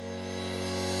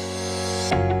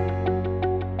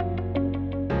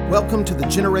Welcome to the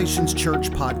Generations Church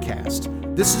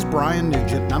podcast. This is Brian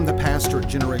Nugent, and I'm the pastor at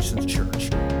Generations Church.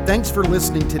 Thanks for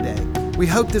listening today. We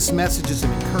hope this message is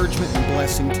an encouragement and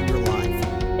blessing to your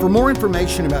life. For more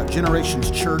information about Generations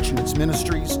Church and its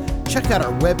ministries, check out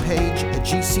our webpage at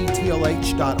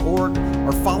gctlh.org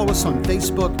or follow us on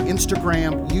Facebook,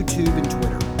 Instagram, YouTube, and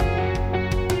Twitter.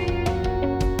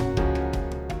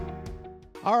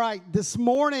 All right, this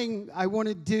morning I want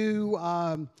to do...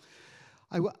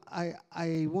 I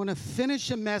want to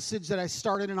finish a message that I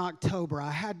started in October.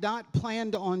 I had not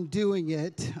planned on doing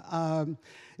it.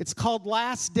 It's called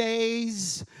Last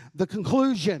Days, the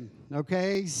Conclusion,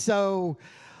 okay? So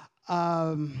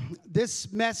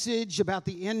this message about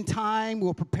the end time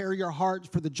will prepare your heart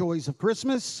for the joys of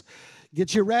Christmas.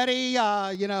 Get you ready,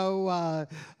 for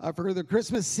the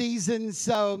Christmas season.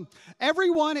 So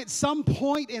everyone at some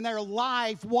point in their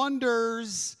life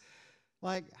wonders,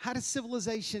 like, how does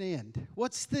civilization end?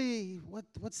 What does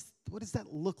that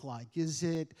look like? Is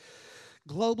it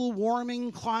global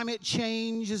warming, climate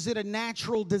change? Is it a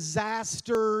natural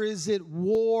disaster? Is it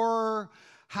war?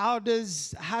 How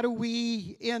do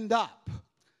we end up?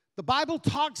 The Bible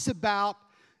talks about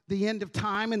the end of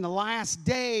time and the last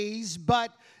days,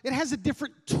 but it has a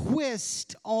different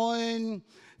twist on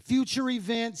future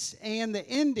events and the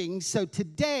ending. So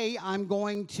today I'm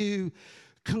going to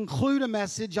conclude a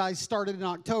message I started in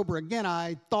October. Again,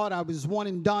 I thought I was one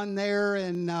and done there,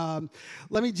 and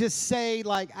let me just say,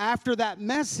 like, after that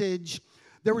message,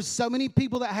 there were so many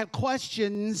people that had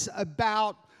questions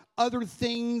about other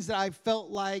things that I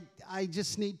felt like I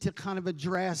just need to kind of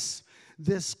address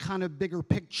this kind of bigger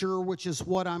picture, which is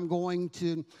what I'm going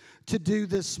to do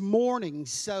this morning.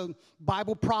 So,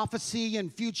 Bible prophecy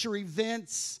and future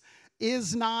events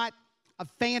is not a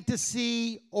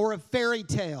fantasy or a fairy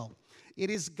tale. It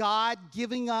is God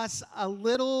giving us a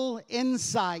little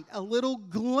insight, a little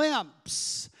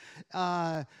glimpse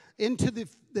into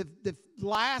the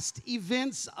last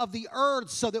events of the earth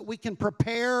so that we can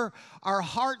prepare our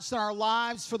hearts and our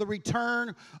lives for the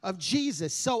return of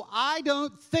Jesus. So I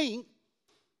don't think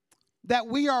that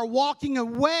we are walking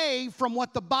away from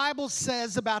what the Bible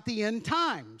says about the end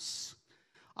times.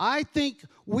 I think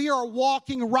we are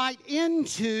walking right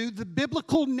into the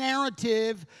biblical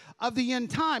narrative of the end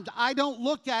times. I don't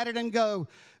look at it and go,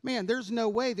 man, there's no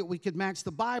way that we could match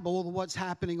the Bible with what's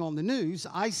happening on the news.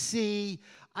 I see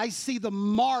the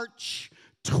march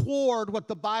toward what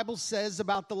the Bible says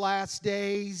about the last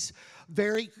days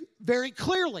very, very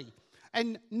clearly.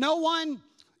 And no one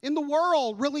in the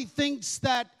world really thinks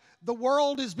that the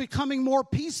world is becoming more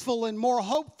peaceful and more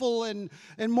hopeful and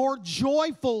more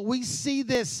joyful. We see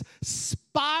this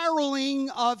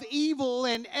spiraling of evil,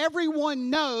 and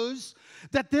everyone knows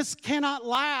that this cannot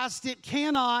last. It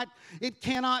cannot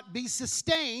be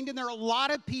sustained. And there are a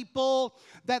lot of people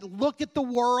that look at the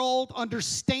world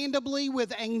understandably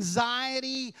with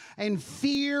anxiety and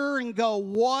fear and go,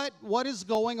 what is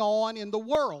going on in the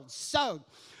world? So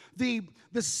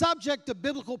the subject of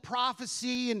biblical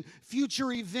prophecy and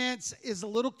future events is a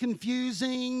little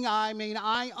confusing. I mean,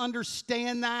 I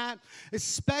understand that,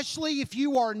 especially if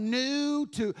you are new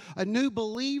to a new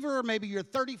believer. Maybe you're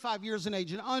 35 years in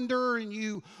age and under, and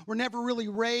you were never really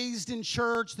raised in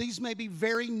church. These may be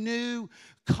very new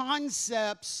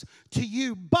concepts to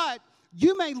you, but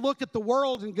you may look at the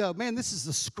world and go, man, this is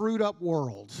a screwed up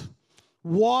world.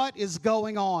 What is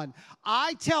going on?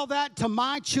 I tell that to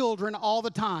my children all the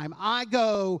time. I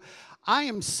go, I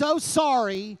am so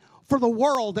sorry for the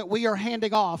world that we are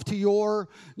handing off to your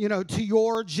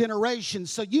generation.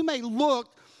 So you may look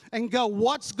and go,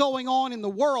 what's going on in the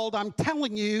world? I'm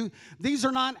telling you, these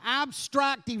are not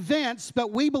abstract events,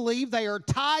 but we believe they are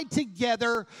tied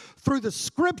together through the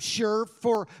Scripture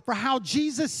for how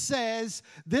Jesus says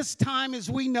this time as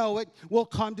we know it will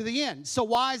come to the end. So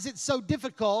why is it so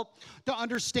difficult to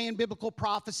understand biblical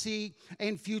prophecy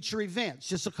and future events?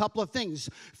 Just a couple of things.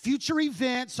 Future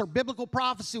events or biblical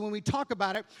prophecy, when we talk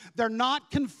about it, they're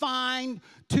not confined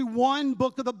to one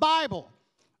book of the Bible.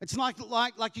 It's like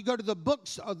you go to the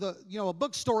books or a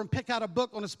bookstore and pick out a book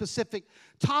on a specific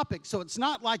topic. So it's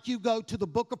not like you go to the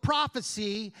book of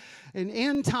prophecy and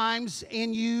end times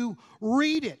and you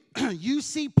read it. You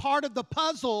see part of the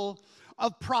puzzle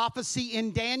of prophecy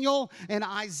in Daniel and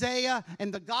Isaiah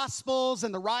and the Gospels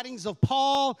and the writings of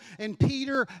Paul and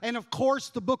Peter and, of course,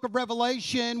 the book of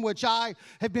Revelation, which I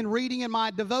have been reading in my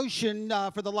devotion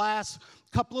for the last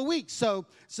couple of weeks. So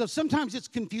sometimes it's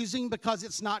confusing because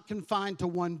it's not confined to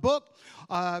one book.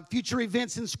 Future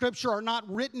events in Scripture are not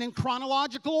written in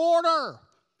chronological order.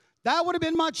 That would have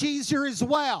been much easier as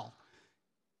well.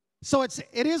 So it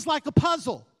is like a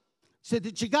puzzle. So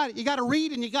that you got to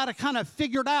read and you got to kind of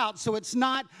figure it out. So it's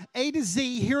not A to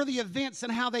Z. Here are the events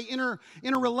and how they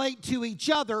interrelate to each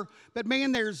other. But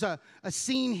man, there's a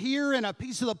scene here and a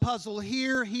piece of the puzzle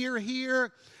here,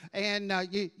 and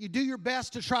you do your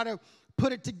best to try to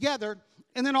put it together.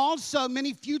 And then also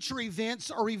many future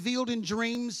events are revealed in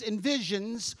dreams and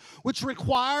visions, which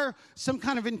require some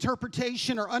kind of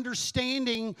interpretation or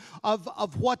understanding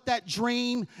of what that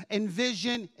dream and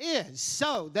vision is.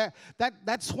 So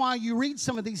that's why you read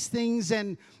some of these things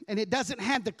and it doesn't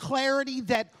have the clarity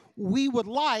that we would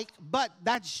like, but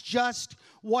that's just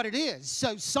what it is.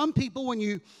 So some people, when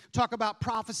you talk about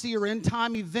prophecy or end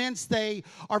time events, they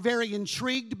are very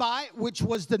intrigued by it, which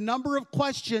was the number of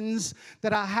questions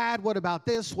that I had. What about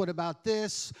this? What about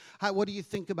this? What do you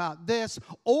think about this?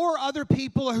 Or other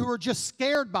people who are just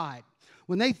scared by it.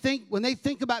 When they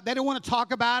think about it, they don't want to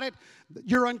talk about it.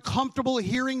 You're uncomfortable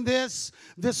hearing this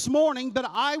morning, but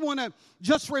I want to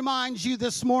just remind you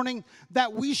this morning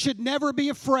that we should never be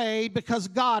afraid because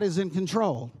God is in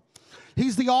control.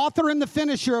 He's the author and the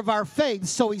finisher of our faith,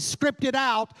 so he scripted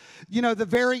out, the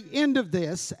very end of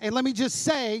this. And let me just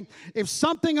say, if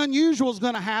something unusual is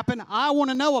going to happen, I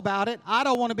want to know about it. I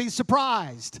don't want to be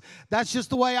surprised. That's just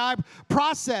the way I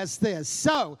process this.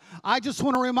 So I just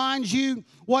want to remind you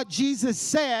what Jesus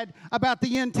said about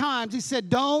the end times. He said,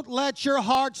 don't let your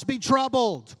hearts be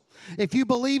troubled. If you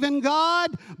believe in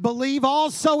God, believe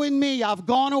also in me. I've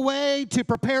gone away to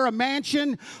prepare a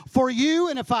mansion for you,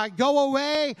 and if I go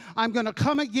away, I'm going to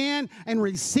come again and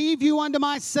receive you unto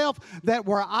myself, that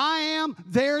where I am,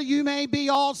 there you may be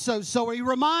also. So he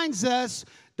reminds us,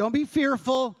 don't be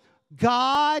fearful.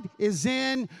 God is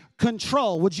in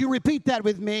control. Would you repeat that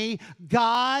with me?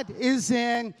 God is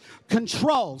in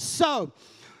control. So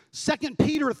 2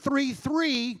 Peter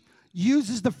 3:3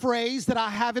 uses the phrase that I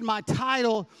have in my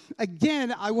title.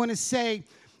 Again, I want to say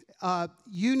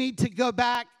you need to go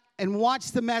back and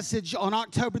watch the message on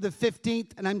October the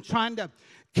 15th, and I'm trying to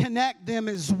connect them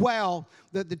as well,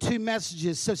 the two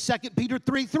messages. So 2 Peter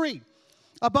 3:3.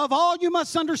 Above all, you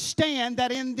must understand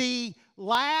that in the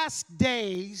last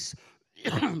days,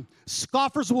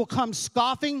 scoffers will come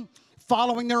scoffing,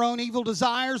 following their own evil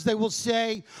desires. They will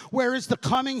say, where is the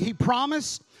coming he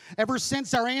promised? Ever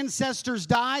since our ancestors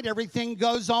died, everything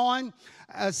goes on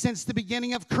since the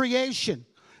beginning of creation.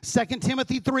 2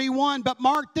 Timothy 3:1, but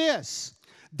mark this,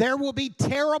 there will be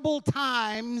terrible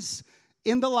times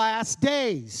in the last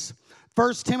days.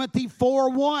 1 Timothy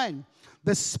 4:1,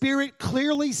 the Spirit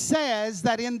clearly says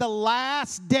that in the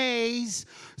last days,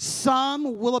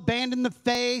 some will abandon the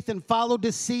faith and follow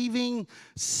deceiving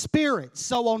spirits.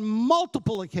 So on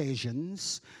multiple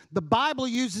occasions, the Bible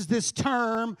uses this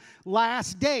term,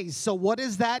 last days. So what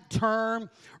does that term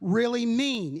really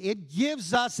mean? It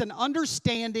gives us an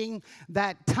understanding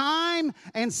that time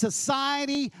and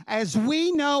society as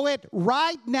we know it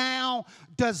right now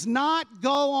does not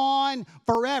go on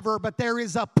forever, but there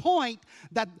is a point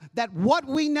that what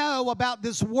we know about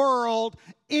this world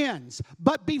ends.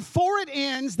 But before it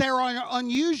ends, there are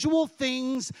unusual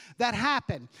things that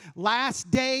happen. Last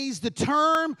days, the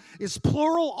term is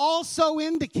plural, also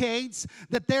indicates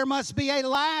that there must be a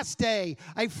last day,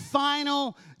 a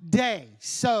final day.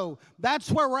 So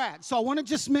that's where we're at. So I want to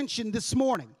just mention this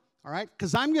morning, all right,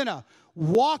 because I'm going to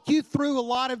walk you through a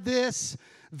lot of this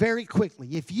very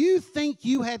quickly. If you think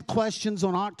you had questions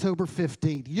on October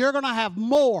 15th, you're going to have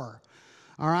more,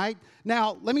 all right?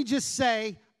 Now, let me just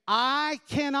say, I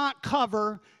cannot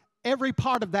cover every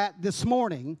part of that this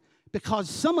morning because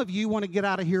some of you want to get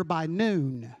out of here by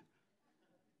noon.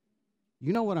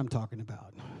 You know what I'm talking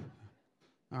about.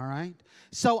 All right?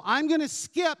 So I'm going to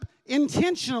skip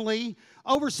intentionally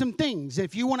over some things.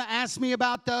 If you want to ask me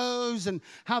about those and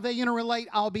how they interrelate,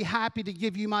 I'll be happy to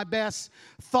give you my best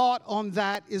thought on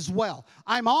that as well.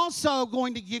 I'm also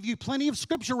going to give you plenty of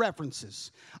scripture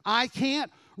references. I can't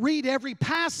read every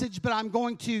passage, but I'm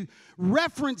going to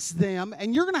reference them,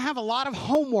 and you're going to have a lot of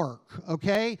homework,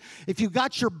 okay? If you've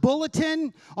got your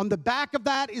bulletin, on the back of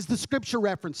that is the scripture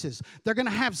references. They're going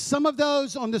to have some of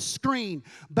those on the screen,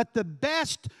 but the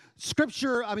best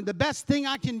the best thing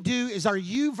I can do is our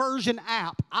YouVersion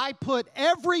app. I put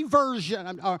every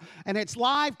version, and it's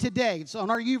live today. It's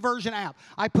on our YouVersion app.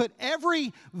 I put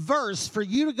every verse for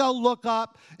you to go look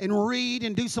up and read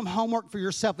and do some homework for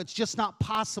yourself. It's just not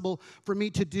possible for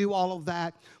me to do all of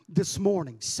that this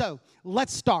morning. So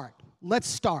let's start.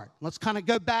 Let's kind of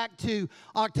go back to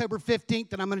October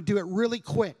 15th, and I'm going to do it really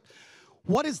quick.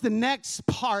 What is the next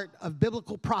part of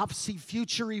biblical prophecy,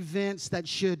 future events that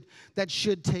should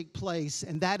take place?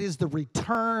 And that is the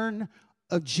return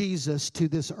of Jesus to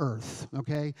this earth,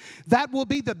 okay? That will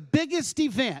be the biggest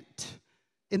event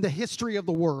in the history of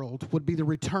the world would be the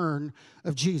return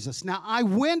of Jesus. Now, I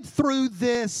went through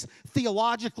this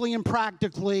theologically and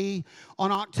practically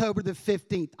on October the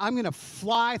 15th. I'm going to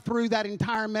fly through that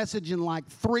entire message in like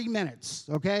 3 minutes,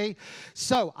 okay?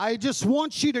 So I just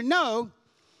want you to know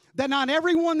that not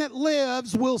everyone that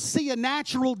lives will see a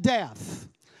natural death,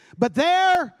 but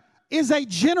there is a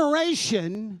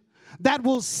generation that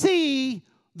will see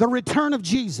the return of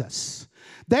Jesus.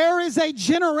 There is a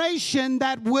generation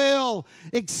that will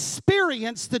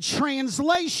experience the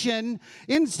translation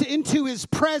into his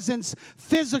presence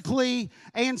physically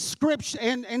and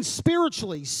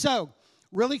spiritually. So,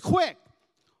 really quick,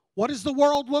 what does the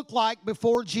world look like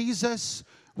before Jesus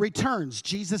returns?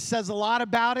 Jesus says a lot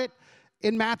about it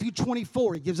in Matthew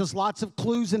 24. He gives us lots of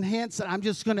clues and hints, and I'm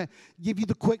just going to give you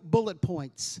the quick bullet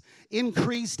points.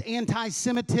 Increased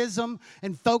anti-Semitism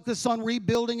and focus on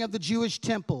rebuilding of the Jewish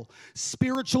temple.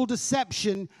 Spiritual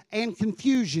deception and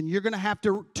confusion. You're going to have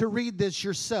to read this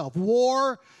yourself.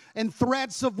 War and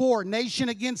threats of war. Nation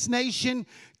against nation.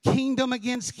 Kingdom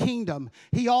against kingdom.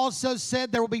 He also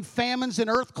said there will be famines and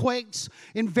earthquakes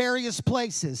in various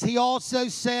places. He also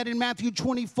said in Matthew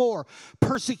 24,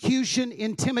 persecution,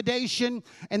 intimidation,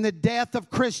 and the death of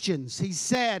Christians. He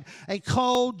said a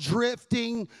cold,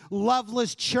 drifting,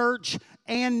 loveless church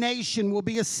and nation will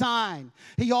be a sign.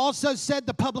 He also said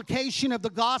the publication of the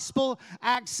gospel,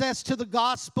 access to the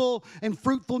gospel, and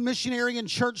fruitful missionary and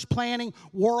church planting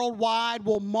worldwide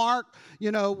will mark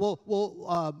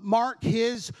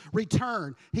his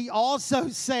return. He also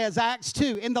says, Acts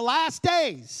 2, in the last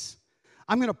days,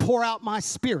 I'm going to pour out my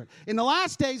spirit. In the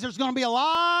last days, there's going to be a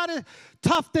lot of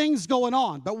tough things going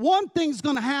on, but one thing's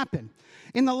going to happen.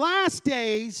 In the last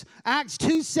days, Acts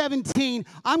 2:17,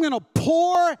 I'm going to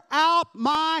pour out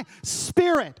my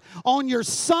spirit on your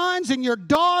sons and your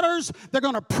daughters. They're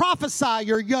going to prophesy.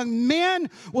 Your young men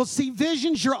will see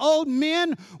visions. Your old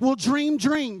men will dream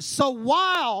dreams. So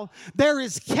while there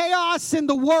is chaos in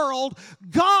the world,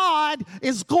 God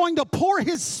is going to pour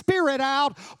his spirit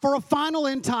out for a final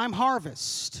end time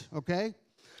harvest. Okay?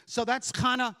 So that's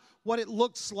kind of what it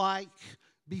looks like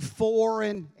before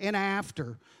and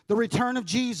after. The return of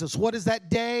Jesus. What does that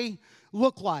day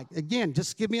look like? Again,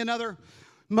 just give me another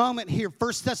moment here.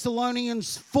 1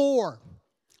 Thessalonians 4.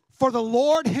 For the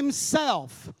Lord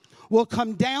himself will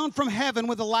come down from heaven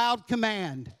with a loud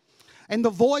command, and the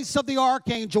voice of the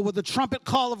archangel with the trumpet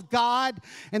call of God,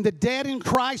 and the dead in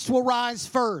Christ will rise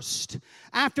first.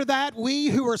 After that, we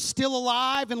who are still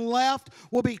alive and left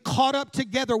will be caught up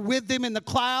together with them in the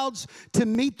clouds to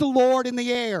meet the Lord in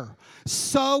the air.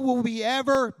 So will we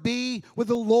ever be with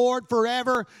the Lord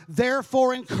forever.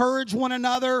 Therefore, encourage one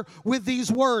another with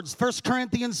these words. 1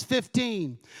 Corinthians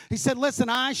 15. He said, listen,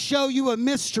 I show you a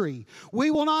mystery. We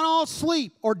will not all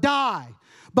sleep or die,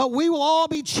 but we will all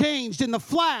be changed in the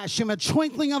flash, in a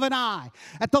twinkling of an eye.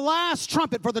 At the last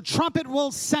trumpet, for the trumpet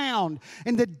will sound,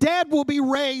 and the dead will be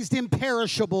raised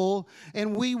imperishable,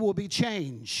 and we will be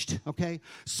changed. Okay?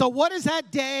 So what does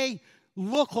that day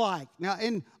look like? Now,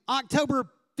 in October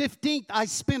 15th, I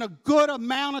spent a good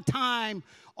amount of time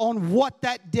on what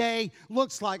that day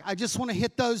looks like. I just want to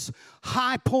hit those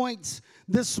high points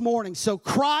this morning. So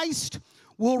Christ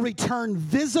will return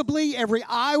visibly. Every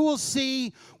eye will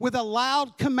see with a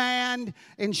loud command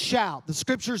and shout. The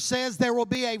scripture says there will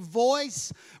be a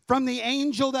voice from the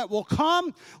angel that will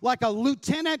come like a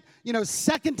lieutenant,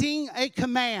 seconding a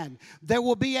command. There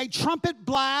will be a trumpet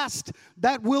blast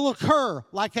that will occur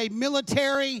like a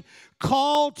military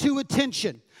call to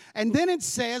attention. And then it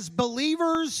says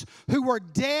believers who are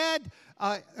dead,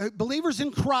 believers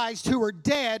in Christ who are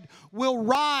dead will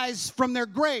rise from their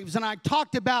graves. And I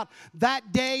talked about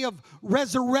that day of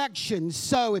resurrection.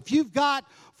 So if you've got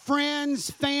friends,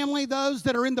 family, those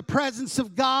that are in the presence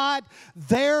of God,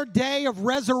 their day of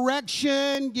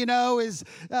resurrection, is,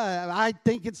 I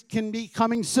think it can be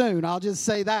coming soon. I'll just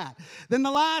say that. Then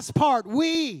the last part,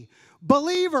 we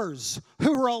believers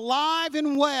who are alive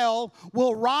and well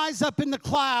will rise up in the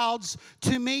clouds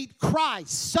to meet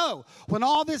Christ. So, when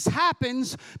all this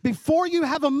happens, before you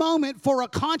have a moment for a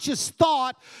conscious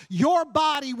thought, your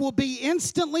body will be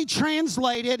instantly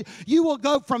translated. You will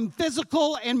go from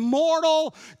physical and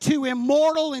mortal to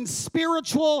immortal and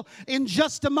spiritual in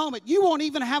just a moment. You won't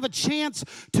even have a chance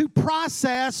to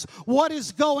process what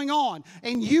is going on.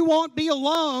 And you won't be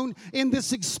alone in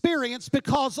this experience,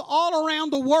 because all around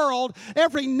the world,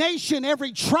 every nation,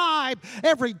 every tribe,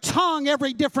 every tongue,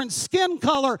 every different skin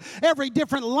color, every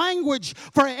different language,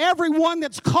 for everyone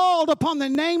that's called upon the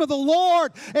name of the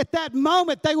Lord, at that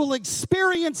moment they will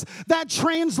experience that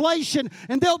translation,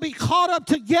 and they'll be caught up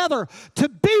together to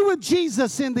be with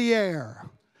Jesus in the air.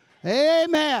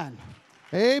 Amen.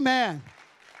 Amen.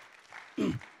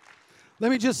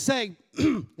 Let me just say,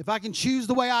 if I can choose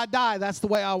the way I die, that's the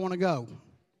way I want to go.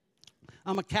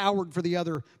 I'm a coward for the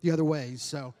other ways,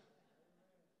 so.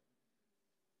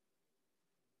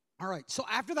 All right, so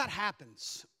after that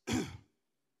happens,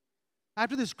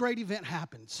 after this great event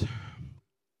happens,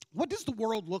 what does the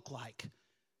world look like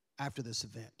after this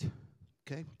event?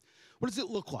 Okay? What does it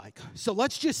look like? So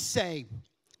let's just say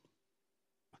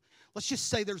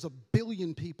there's 1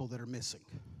 billion people that are missing.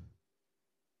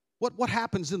 What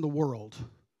happens in the world?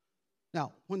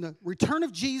 Now, when the return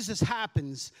of Jesus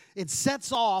happens, it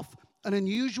sets off an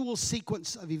unusual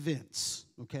sequence of events,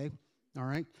 okay? All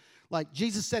right? Like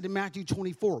Jesus said in Matthew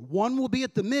 24, one will be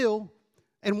at the mill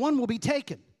and one will be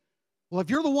taken. Well, if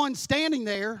you're the one standing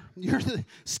there, you're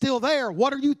still there,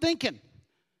 what are you thinking?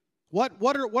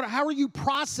 How are you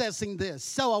processing this?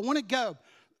 So I want to go,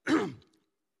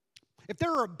 if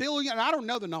there are 1 billion, I don't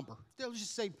know the number, let's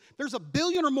just say there's 1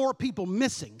 billion or more people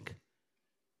missing,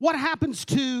 what happens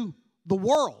to the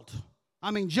world?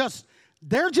 I mean,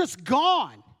 they're just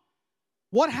gone.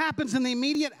 What happens in the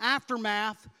immediate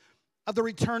aftermath of the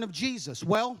return of Jesus?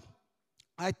 Well,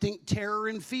 I think terror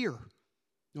and fear,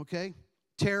 okay?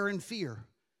 Terror and fear.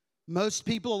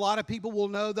 A lot of people will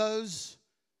know those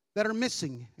that are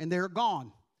missing and they're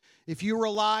gone. If you were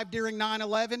alive during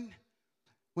 9/11,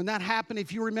 when that happened,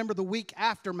 if you remember the week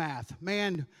aftermath,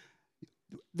 man,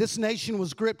 this nation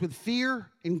was gripped with fear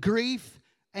and grief,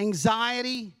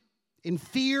 anxiety and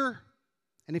fear.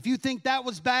 And if you think that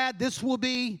was bad, this will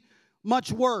be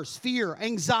much worse. Fear,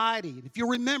 anxiety. If you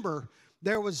remember,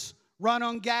 there was run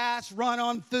on gas, run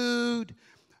on food.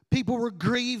 People were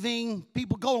grieving.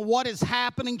 People going, what is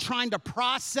happening? Trying to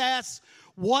process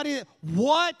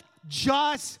what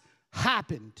just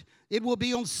happened. It will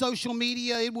be on social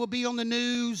media. It will be on the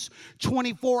news.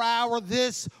 24-hour.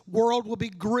 This world will be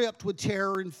gripped with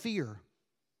terror and fear.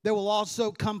 There will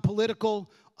also come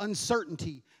political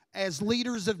uncertainty as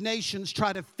leaders of nations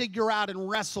try to figure out and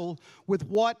wrestle with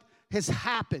what has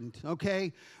happened,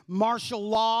 okay? Martial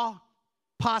law,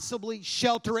 possibly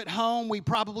shelter at home. We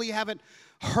probably haven't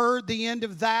heard the end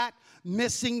of that.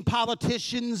 Missing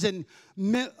politicians and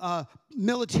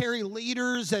military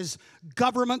leaders as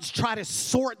governments try to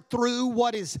sort through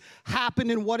what has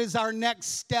happened and what is our next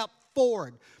step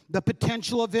forward. The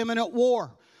potential of imminent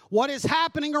war. What is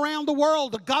happening around the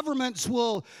world? The governments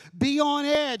will be on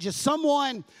edge.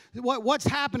 What's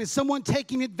happening? Is someone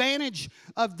taking advantage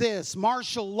of this?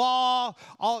 Martial law,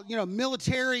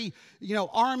 military,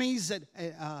 armies that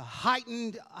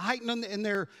heightened in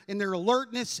their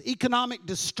alertness, economic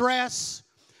distress,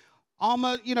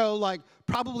 almost,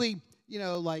 probably,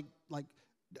 like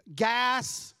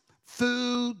gas,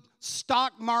 food,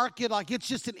 stock market, like it's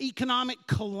just an economic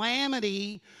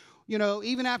calamity.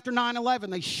 Even after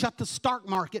 9/11, they shut the stock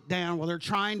market down while they're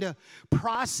trying to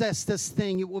process this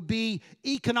thing. It will be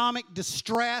economic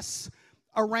distress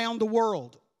around the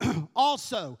world.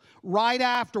 Also, right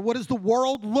after, what does the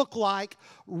world look like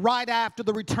right after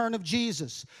the return of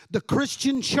Jesus? The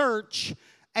Christian church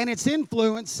and its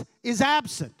influence is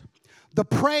absent. The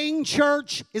praying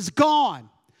church is gone.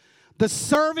 The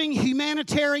serving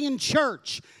humanitarian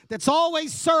church that's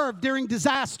always served during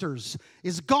disasters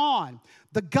is gone.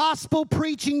 The gospel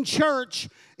preaching church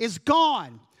is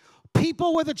gone.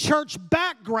 People with a church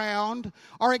background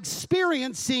are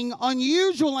experiencing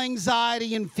unusual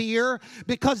anxiety and fear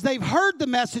because they've heard the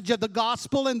message of the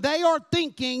gospel and they are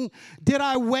thinking, did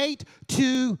I wait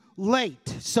too late?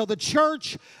 So the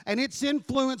church and its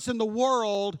influence in the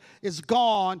world is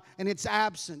gone and its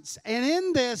absence. And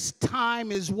in this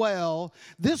time as well,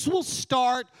 this will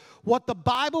start what the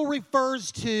Bible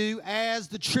refers to as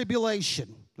the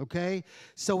tribulation. Okay,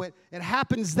 so it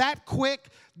happens that quick.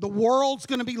 The world's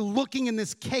going to be looking in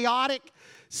this chaotic,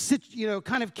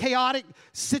 kind of chaotic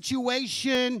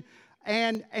situation,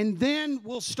 and then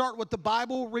we'll start what the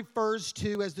Bible refers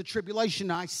to as the tribulation.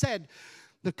 Now, I said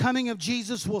the coming of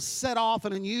Jesus will set off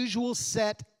an unusual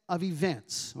set of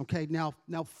events. Okay, now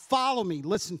follow me,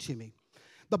 listen to me.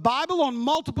 The Bible on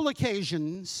multiple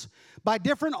occasions by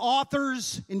different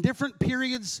authors in different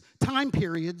time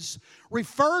periods,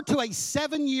 refer to a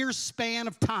 7-year span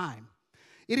of time.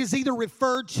 It is either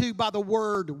referred to by the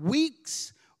word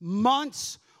weeks,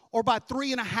 months, or by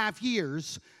 3.5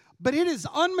 years, but it is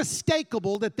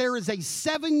unmistakable that there is a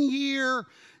 7-year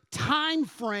time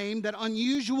frame that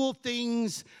unusual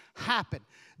things happen.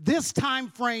 This time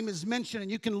frame is mentioned,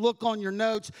 and you can look on your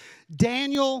notes,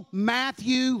 Daniel,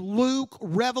 Matthew, Luke,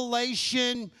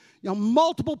 Revelation,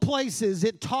 multiple places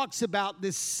it talks about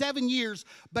this 7 years,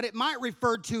 but it might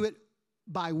refer to it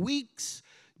by weeks,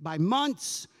 by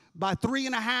months, by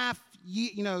 3.5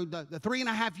 the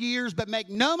 3.5 years, but make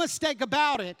no mistake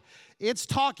about it, it's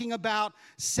talking about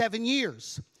 7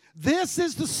 years. This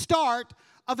is the start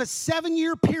of a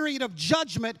 7-year period of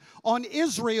judgment on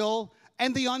Israel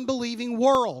and the unbelieving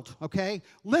world, okay?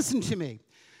 Listen to me.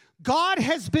 God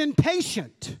has been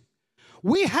patient.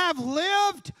 We have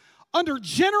lived under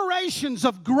generations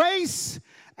of grace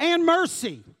and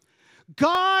mercy.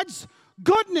 God's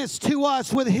goodness to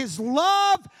us with his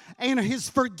love and his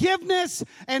forgiveness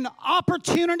and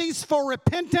opportunities for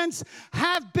repentance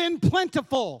have been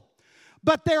plentiful.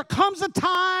 But there comes a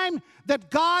time that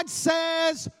God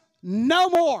says, no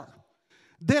more.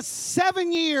 This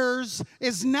 7 years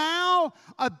is now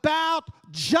about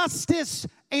justice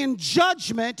and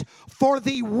judgment for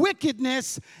the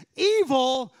wickedness,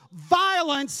 evil,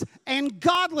 violence, and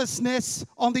godlessness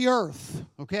on the earth,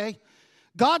 okay?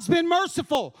 God's been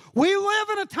merciful. We live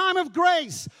in a time of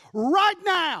grace right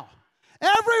now.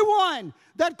 Everyone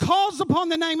that calls upon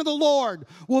the name of the Lord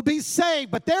will be saved.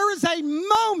 But there is a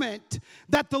moment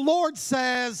that the Lord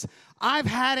says, I've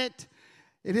had it.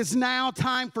 It is now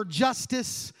time for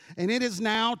justice, and it is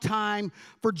now time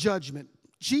for judgment.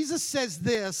 Jesus says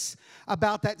this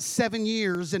about that 7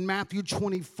 years in Matthew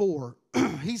 24.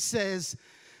 He says,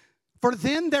 for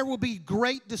then there will be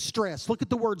great distress. Look at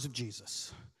the words of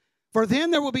Jesus. For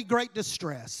then there will be great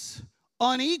distress,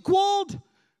 unequaled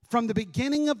from the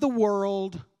beginning of the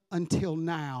world until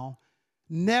now,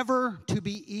 never to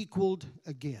be equaled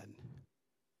again.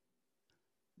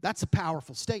 That's a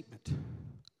powerful statement.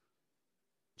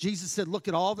 Jesus said, look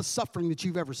at all the suffering that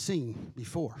you've ever seen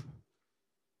before.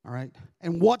 All right?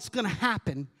 And what's going to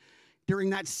happen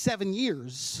during that 7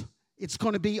 years, it's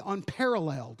going to be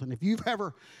unparalleled. And if you've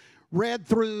ever read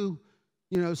through,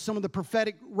 some of the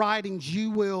prophetic writings,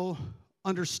 you will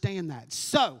understand that.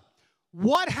 So,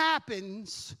 what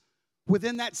happens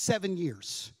within that 7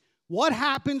 years? What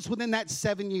happens within that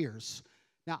 7 years?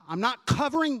 Now, I'm not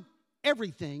covering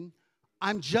everything.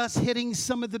 I'm just hitting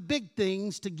some of the big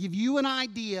things to give you an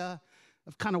idea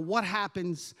of kind of what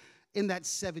happens in that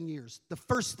 7 years. The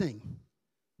first thing,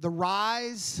 the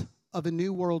rise of a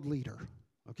new world leader,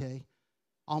 okay?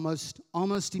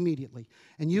 Almost immediately.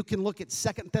 And you can look at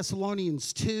 2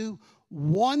 Thessalonians 2,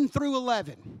 1 through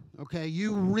 11, okay?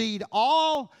 You read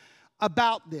all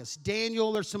about this.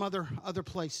 Daniel, there's some other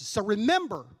places. So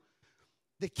remember,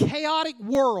 the chaotic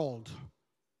world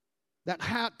that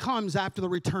comes after the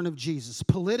return of Jesus.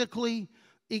 Politically,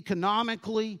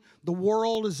 economically, the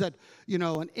world is at,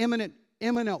 an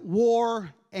imminent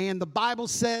war, and the Bible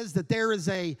says that there is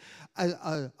a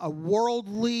world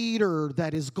leader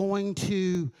that is going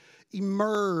to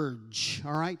emerge,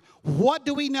 all right? What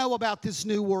do we know about this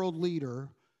new world leader?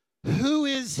 Who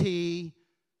is he,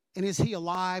 and is he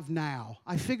alive now?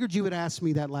 I figured you would ask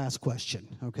me that last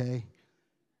question, okay?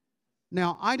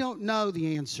 Now, I don't know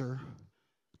the answer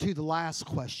to the last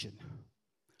question,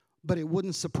 but it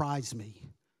wouldn't surprise me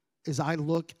as I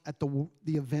look at the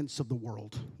events of the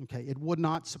world, okay? It would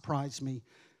not surprise me,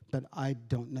 but I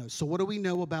don't know. So what do we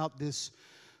know about this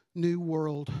new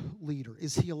world leader?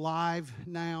 Is he alive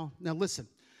now? Now listen,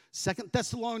 2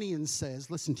 Thessalonians says,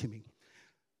 listen to me,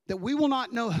 that we will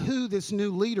not know who this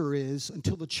new leader is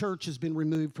until the church has been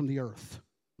removed from the earth,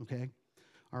 okay?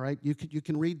 All right, you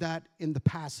can read that in the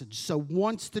passage. So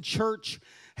once the church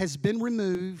has been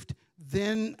removed,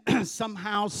 then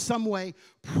somehow, some way,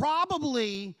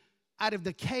 probably out of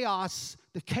the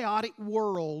chaotic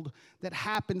world that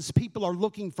happens, people are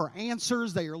looking for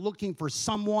answers. They are looking for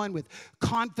someone with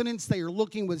confidence. They are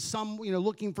looking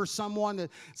for someone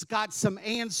that's got some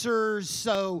answers.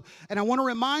 So, and I want to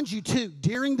remind you too,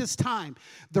 during this time,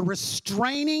 the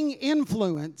restraining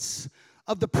influence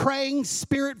of the praying,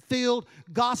 spirit-filled,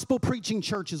 gospel-preaching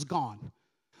church is gone.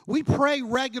 We pray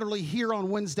regularly here on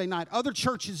Wednesday night. Other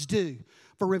churches do.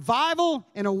 For revival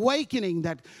and awakening,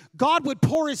 that God would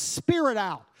pour his spirit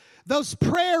out. Those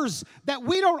prayers that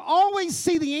we don't always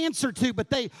see the answer to, but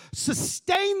they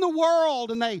sustain the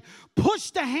world and they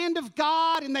push the hand of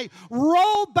God and they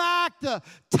roll back the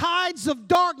tides of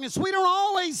darkness. We don't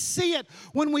always see it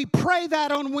when we pray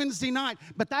that on Wednesday night,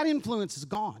 but that influence is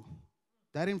gone.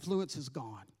 That influence is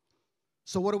gone.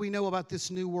 So what do we know about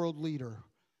this new world leader?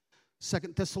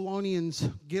 2 Thessalonians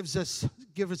gives us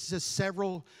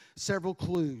several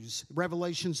clues.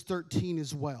 Revelations 13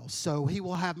 as well. So he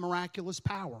will have miraculous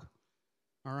power.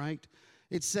 All right?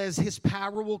 It says his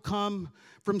power will come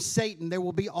from Satan. There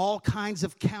will be all kinds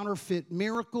of counterfeit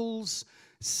miracles,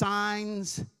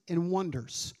 signs, and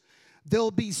wonders.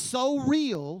 They'll be so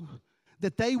real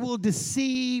that they will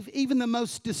deceive even the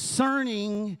most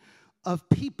discerning of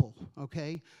people,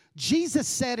 okay? Jesus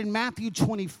said in Matthew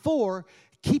 24,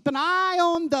 keep an eye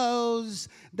on those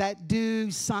that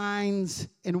do signs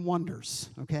and wonders,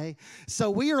 okay?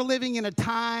 So we are living in a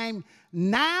time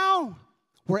now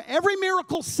where every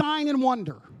miracle, sign, and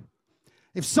wonder,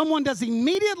 if someone does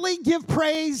immediately give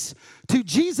praise to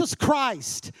Jesus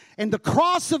Christ and the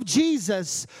cross of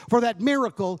Jesus for that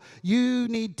miracle, you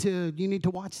need to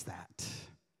watch that.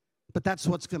 But that's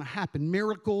what's going to happen.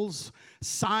 Miracles,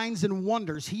 signs, and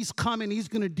wonders. He's coming. He's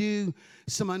going to do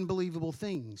some unbelievable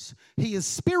things. He is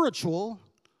spiritual,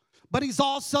 but he's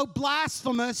also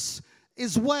blasphemous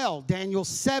as well. Daniel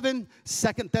 7,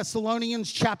 2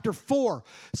 Thessalonians chapter 4.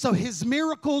 So his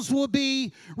miracles will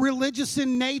be religious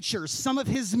in nature. Some of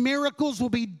his miracles will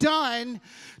be done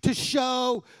to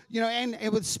show, and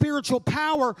with spiritual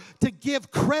power to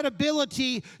give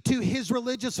credibility to his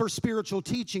religious or spiritual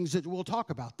teachings. That we'll talk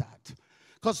about that.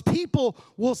 Because people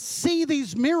will see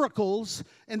these miracles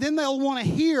and then they'll want to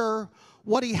hear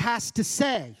what he has to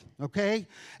say, okay?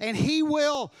 And he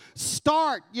will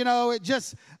start,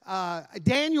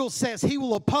 Daniel says he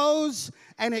will oppose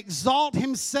and exalt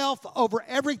himself over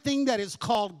everything that is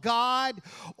called God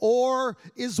or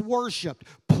is worshiped.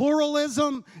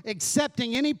 Pluralism,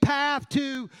 accepting any path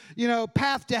to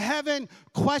heaven,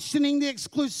 questioning the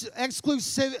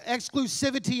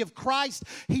exclusivity of Christ.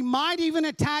 He might even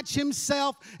attach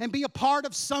himself and be a part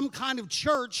of some kind of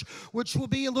church, which will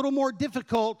be a little more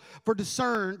difficult to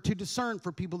discern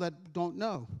for people that don't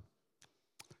know.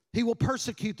 He will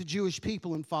persecute the Jewish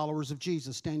people and followers of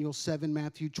Jesus. Daniel 7,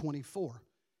 Matthew 24.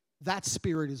 That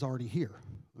spirit is already here,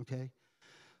 okay?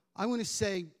 I want to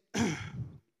say,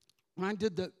 when I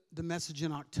did the message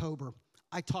in October,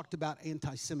 I talked about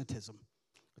anti-Semitism.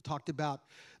 I talked about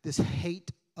this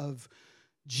hate of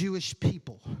Jewish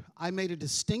people. I made a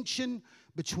distinction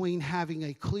between having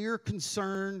a clear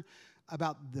concern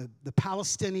about the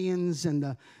Palestinians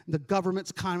and the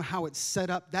government's kind of how it's set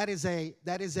up. That is a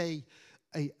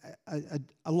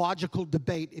logical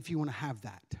debate if you want to have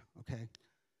that, okay?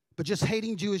 But just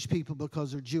hating Jewish people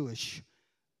because they're Jewish,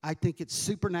 I think it's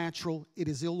supernatural, it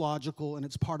is illogical, and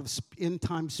it's part of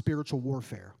end-time spiritual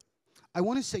warfare. I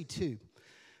want to say, too,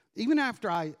 even after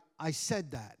I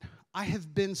said that, I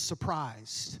have been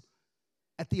surprised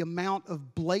at the amount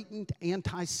of blatant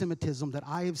anti-Semitism that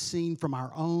I have seen from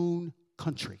our own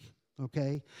country,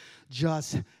 okay?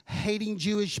 Just hating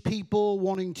Jewish people,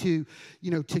 wanting to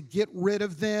get rid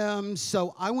of them.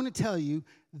 So I want to tell you,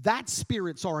 that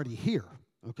spirit's already here,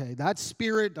 okay? That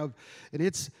spirit and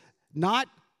it's not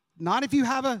if you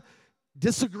have a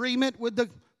disagreement with the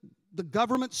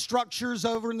government structures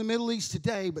over in the Middle East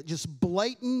today, but just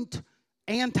blatant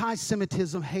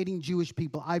anti-Semitism, hating Jewish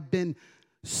people. I've been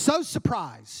so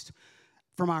surprised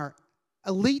from our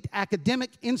elite academic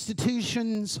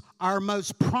institutions, our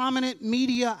most prominent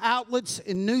media outlets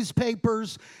and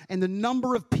newspapers, and the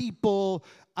number of people.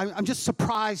 I'm just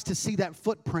surprised to see that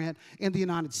footprint in the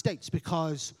United States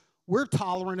because we're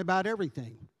tolerant about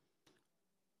everything.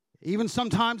 Even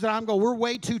sometimes that we're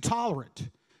way too tolerant.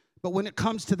 But when it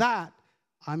comes to that,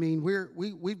 I mean,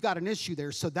 we've got an issue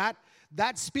there. So that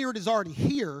spirit is already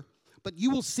here, but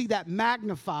you will see that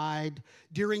magnified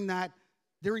during that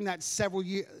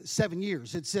 7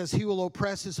 years. It says he will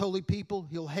oppress his holy people,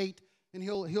 he'll hate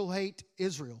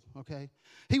Israel, okay?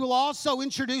 He will also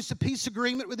introduce a peace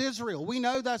agreement with Israel. We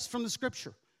know that's from the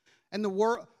scripture. And the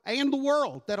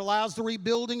world that allows the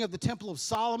rebuilding of the Temple of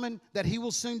Solomon that he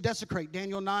will soon desecrate.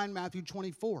 Daniel 9, Matthew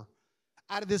 24.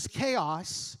 Out of this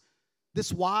chaos,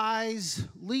 this wise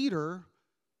leader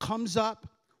comes up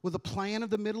with a plan of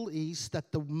the Middle East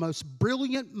that the most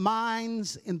brilliant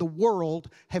minds in the world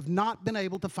have not been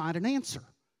able to find an answer.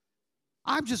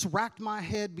 I've just racked my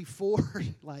head before,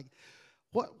 like,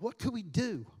 what could we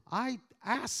do? I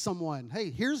asked someone,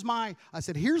 hey, here's my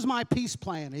peace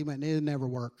plan. He went, it'd never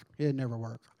work.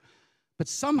 But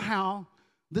somehow,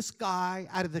 this guy,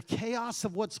 out of the chaos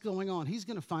of what's going on, he's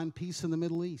going to find peace in the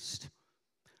Middle East.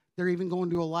 They're even going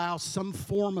to allow some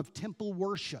form of temple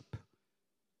worship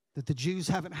that the Jews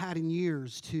haven't had in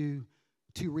years to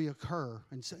reoccur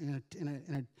in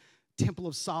a Temple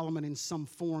of Solomon in some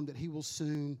form that he'll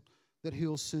soon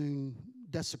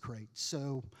desecrate.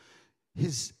 So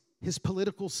his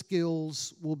political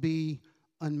skills will be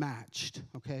unmatched,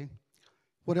 okay?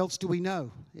 What else do we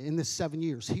know in this 7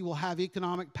 years? He will have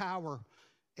economic power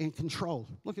and control.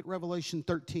 Look at Revelation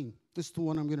 13. This is the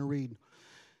one I'm going to read.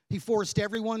 He forced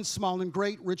everyone, small and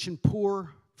great, rich and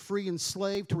poor, free and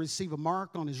slave, to receive a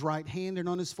mark on his right hand and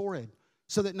on his forehead,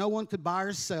 so that no one could buy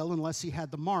or sell unless he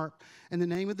had the mark and the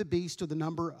name of the beast or the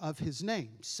number of his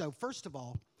name. So first of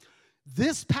all,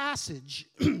 this passage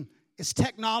is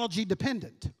technology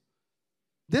dependent.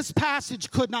 This passage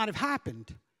could not have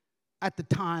happened at the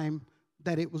time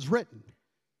that it was written.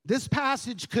 This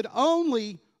passage could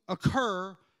only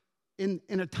occur in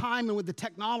a time and with the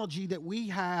technology that we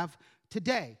have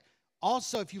today.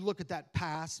 Also, if you look at that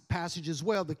passage as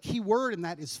well, the key word in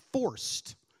that is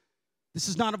forced. This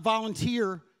is not a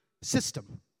volunteer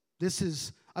system. This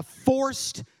is a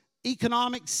forced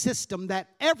economic system that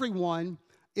everyone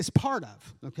is part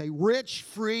of. Okay, rich,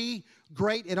 free,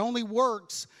 great. It only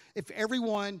works if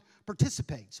everyone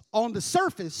participates. On the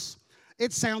surface,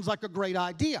 it sounds like a great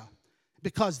idea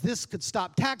because this could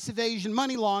stop tax evasion,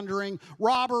 money laundering,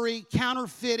 robbery,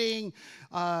 counterfeiting.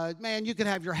 Man, you could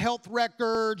have your health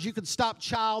records. You could stop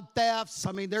child thefts.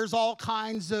 I mean, there's all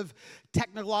kinds of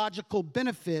technological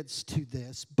benefits to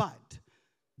this. But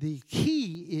the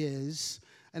key is,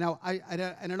 and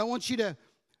I don't want you to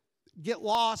get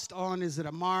lost on, is it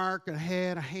a mark, a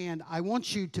head, a hand? I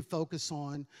want you to focus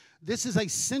on, this is a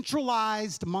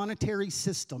centralized monetary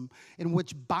system in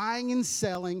which buying and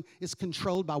selling is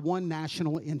controlled by one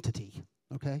national entity,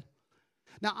 okay?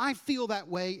 Now, I feel that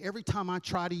way every time I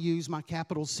try to use my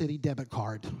Capital City debit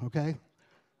card, okay?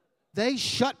 They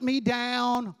shut me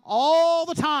down all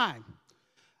the time.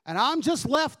 And I'm just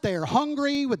left there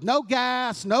hungry with no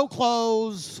gas, no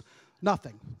clothes,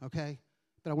 nothing, okay?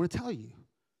 But I want to tell you,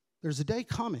 there's a day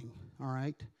coming, all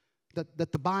right,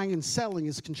 that the buying and selling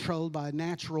is controlled by a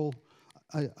national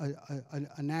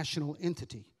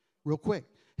entity. Real quick,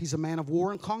 he's a man of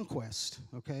war and conquest,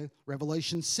 okay?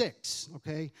 Revelation 6,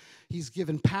 okay? He's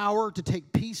given power to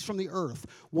take peace from the earth.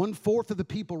 1/4 of the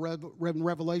people, in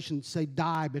Revelation, say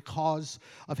die because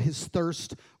of his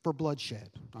thirst for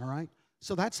bloodshed, all right?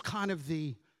 So that's kind of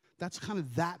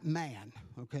that man,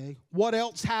 okay? What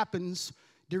else happens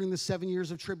during the 7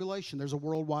 years of tribulation? There's a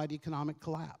worldwide economic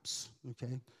collapse,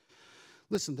 okay?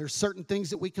 Listen, there's certain things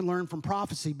that we can learn from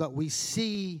prophecy, but we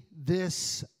see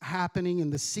this happening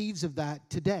and the seeds of that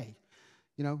today.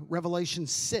 You know, Revelation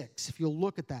 6, if you'll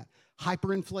look at that,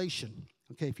 hyperinflation,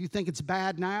 okay? If you think it's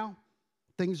bad now,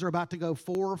 things are about to go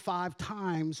 4 or 5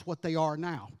 times what they are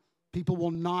now. People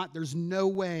will not, there's no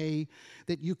way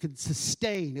that you could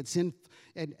sustain. And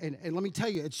let me tell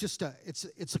you, it's just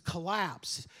it's a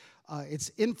collapse. It's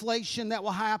inflation that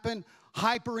will happen,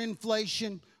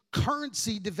 hyperinflation,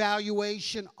 currency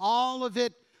devaluation. All of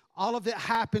it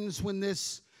happens when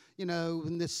this,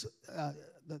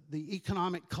 the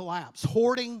economic collapse.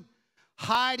 Hoarding,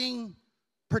 hiding,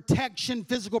 protection,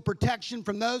 physical protection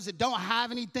from those that don't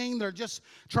have anything. They're just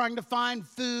trying to find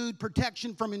food,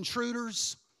 protection from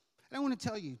intruders. And I want to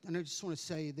tell you, and I just want to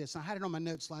say this. I had it on my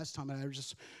notes last time, and I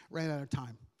just ran out of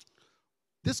time.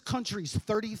 This country's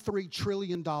 $33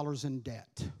 trillion in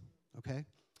debt, okay?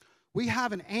 We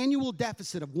have an annual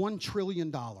deficit of $1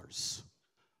 trillion.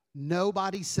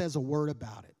 Nobody says a word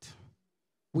about it.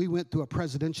 We went through a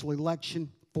presidential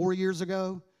election 4 years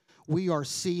ago. We are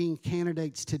seeing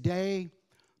candidates today.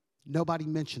 Nobody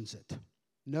mentions it.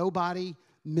 Nobody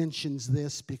mentions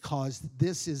this because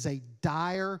this is a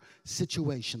dire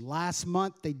situation. Last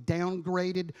month, they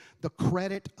downgraded the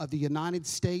credit of the United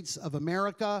States of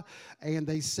America, and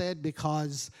they said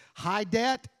because high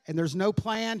debt and there's no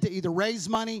plan to either raise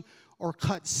money or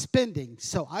cut spending.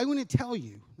 So I want to tell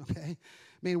you, okay,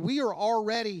 we are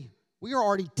already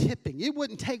tipping. It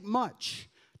wouldn't take much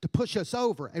to push us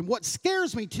over. And what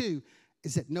scares me too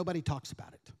is that nobody talks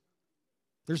about it.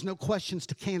 There's no questions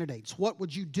to candidates. What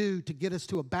would you do to get us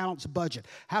to a balanced budget?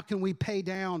 How can we pay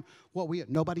down what we...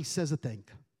 Nobody says a thing.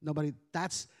 Nobody...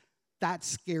 That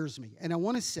scares me. And I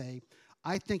want to say,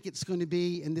 I think it's going to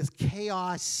be in this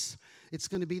chaos. It's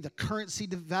going to be the currency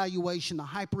devaluation, the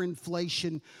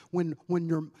hyperinflation, when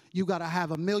you got to have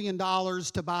 $1 million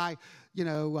to buy,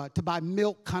 to buy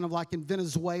milk, kind of like in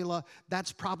Venezuela.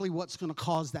 That's probably what's going to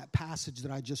cause that passage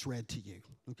that I just read to you,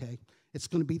 okay? It's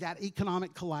going to be that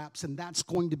economic collapse, and that's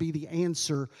going to be the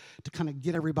answer to kind of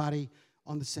get everybody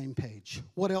on the same page.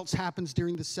 What else happens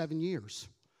during the 7 years?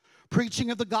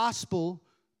 Preaching of the gospel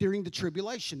during the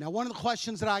tribulation. Now, one of the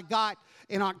questions that I got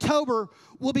in October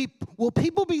will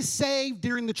people be saved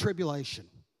during the tribulation,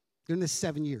 during the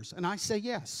 7 years? And I say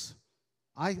yes.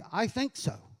 I think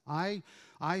so. I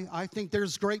think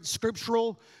there's great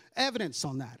scriptural evidence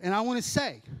on that. And I want to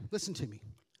say, listen to me.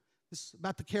 This is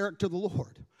about the character of the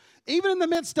Lord. Even in the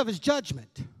midst of his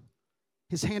judgment,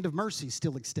 his hand of mercy is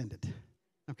still extended,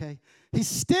 okay? He's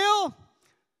still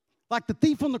like the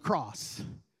thief on the cross.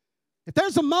 If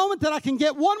there's a moment that I can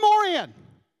get one more in,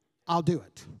 I'll do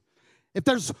it. If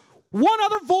there's one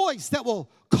other voice that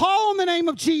will call on the name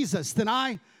of Jesus, then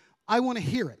I want to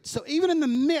hear it. So even in the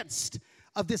midst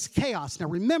of this chaos, now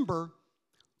remember,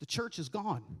 the church is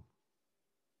gone.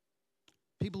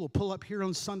 People will pull up here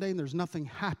on Sunday and there's nothing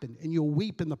happened, and you'll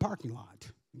weep in the parking lot,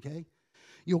 okay?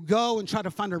 you'll go and try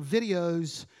to find our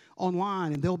videos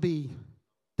online, and they'll be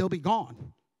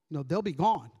gone. They'll be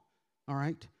gone. All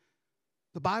right?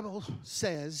 The Bible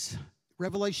says,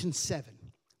 Revelation 7,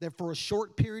 that for a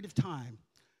short period of time,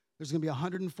 there's going to be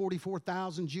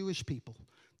 144,000 Jewish people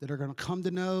that are going to come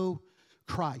to know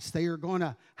Christ. They are going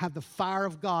to have the fire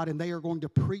of God, and they are going to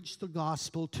preach the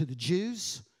gospel to the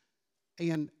Jews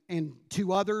and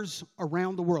to others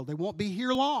around the world. They won't be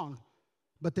here long,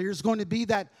 but there's going to be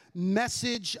that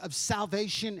message of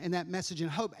salvation and that message and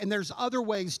hope. And there's other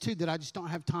ways, too, that I just don't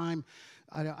have time.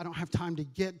 I don't have time to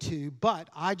get to. But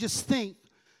I just think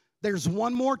there's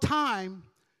one more time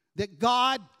that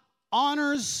God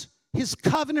honors his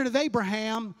covenant of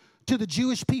Abraham to the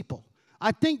Jewish people.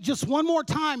 I think just one more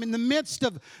time in the midst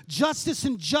of justice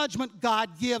and judgment,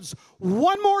 God gives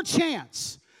one more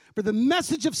chance for the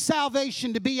message of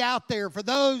salvation to be out there for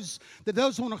those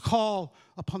who want to call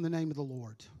upon the name of the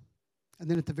Lord. And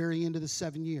then at the very end of the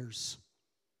 7 years,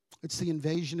 it's the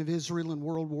invasion of Israel in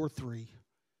World War III,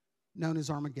 known as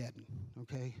Armageddon,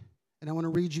 okay? And I want to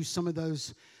read you some of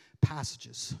those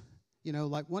passages.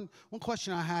 Like one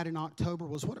question I had in October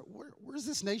was, where's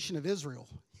this nation of Israel?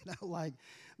 Like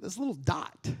this little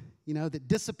dot, that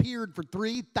disappeared for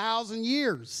 3,000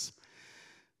 years.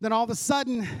 Then all of a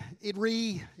sudden, it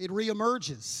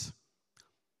reemerges.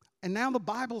 And now the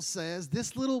Bible says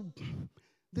this little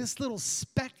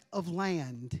speck of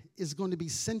land is going to be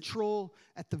central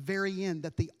at the very end,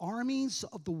 that the armies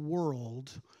of the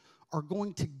world are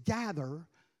going to gather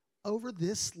over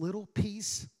this little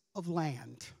piece of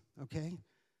land, okay?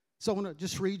 So I want to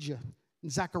just read you in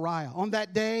Zechariah. On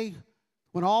that day,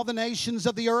 when all the nations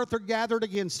of the earth are gathered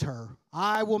against her,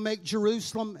 I will make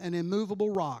Jerusalem an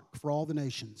immovable rock for all the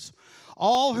nations.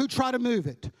 All who try to move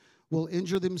it will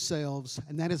injure themselves,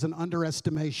 and that is an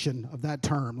underestimation of that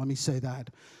term. Let me say that.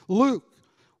 Luke,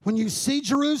 when you see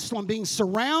Jerusalem being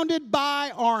surrounded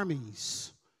by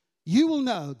armies, you will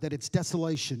know that its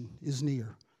desolation is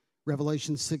near.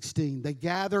 Revelation 16, they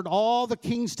gathered all the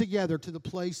kings together to the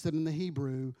place that in the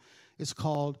Hebrew is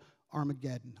called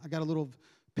Armageddon. I got a little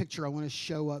picture I want to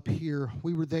show up here.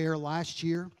 We were there last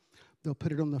year. They'll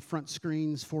put it on the front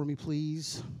screens for me,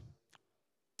 please.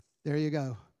 There you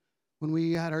go. When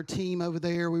we had our team over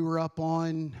there, we were up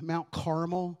on Mount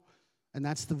Carmel, and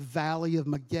that's the valley of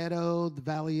Megiddo, the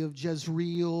valley of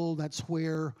Jezreel. That's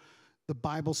where the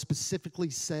Bible specifically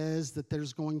says that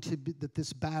that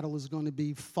this battle is going to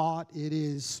be fought. It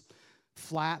is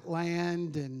flat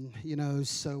land, and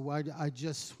so I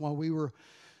just, while we were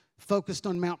focused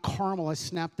on Mount Carmel, I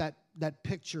snapped that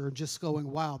picture, just going,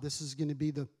 wow, this is going to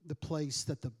be the place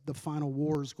that the final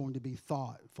war is going to be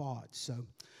fought. So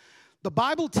the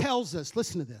Bible tells us,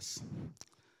 listen to this,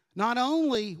 not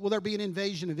only will there be an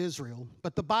invasion of Israel,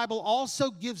 but the Bible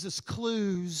also gives us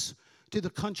clues to the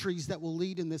countries that will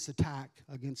lead in this attack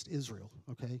against Israel,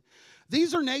 okay?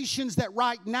 These are nations that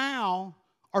right now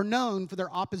are known for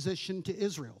their opposition to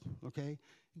Israel, okay?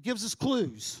 It gives us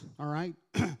clues, all right?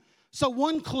 So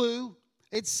one clue,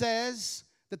 it says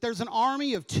that there's an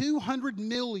army of 200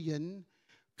 million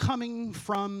coming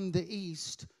from the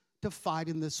east to fight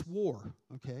in this war,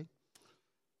 okay?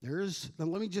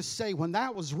 Let me just say, when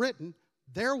that was written,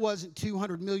 there wasn't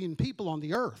 200 million people on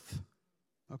the earth,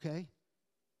 okay?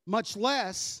 Much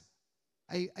less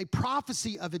a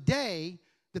prophecy of a day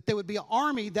that there would be an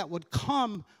army that would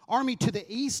come, army to the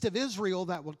east of Israel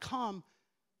that would come.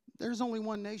 There's only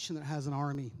one nation that has an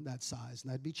army that size,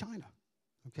 and that'd be China,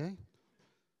 okay?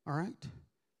 All right?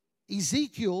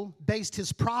 Ezekiel based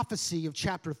his prophecy of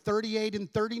chapter 38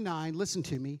 and 39, listen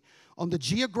to me, on the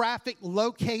geographic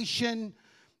location,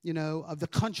 of the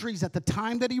countries at the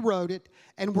time that he wrote it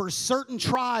and where certain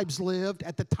tribes lived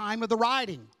at the time of the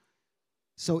writing.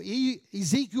 So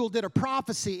Ezekiel did a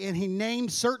prophecy, and he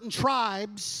named certain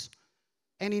tribes,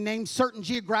 and he named certain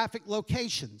geographic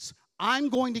locations. I'm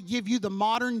going to give you the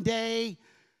modern day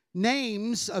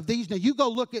names of these. Now, you go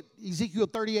look at Ezekiel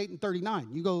 38 and 39.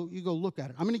 You go look at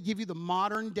it. I'm going to give you the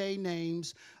modern day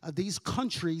names of these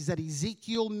countries that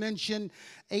Ezekiel mentioned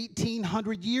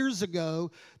 1,800 years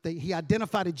ago. That he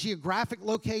identified a geographic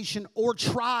location or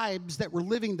tribes that were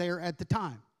living there at the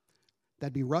time.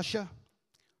 That'd be Russia,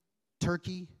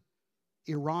 Turkey,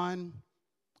 Iran,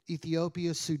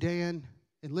 Ethiopia, Sudan,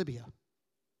 and Libya.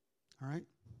 All right?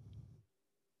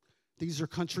 These are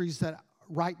countries that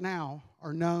right now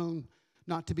are known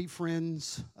not to be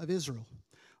friends of Israel.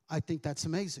 I think that's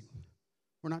amazing.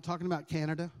 We're not talking about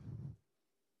Canada,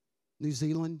 New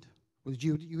Zealand.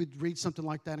 You would read something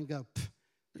like that and go,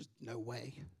 there's no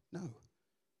way. No.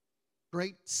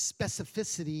 Great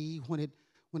specificity when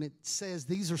it says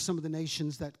these are some of the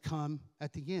nations that come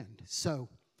at the end. So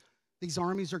These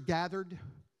armies are gathered.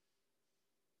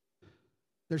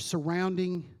 They're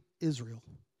surrounding Israel.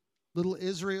 Little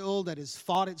Israel that has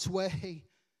fought its way,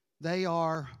 they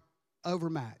are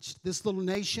overmatched. This little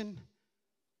nation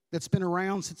that's been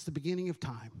around since the beginning of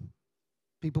time,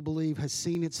 people believe, has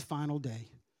seen its final day.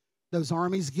 Those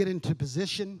armies get into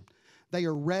position. They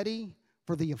are ready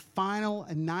for the final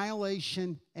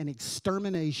annihilation and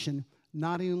extermination,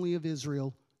 not only of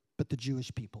Israel, but the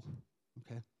Jewish people.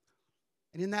 Okay?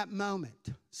 And in that moment,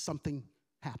 something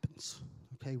happens.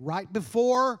 Okay? Right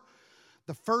before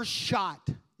the first shot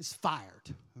is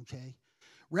fired. Okay?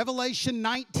 Revelation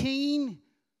 19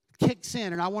 kicks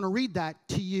in, and I want to read that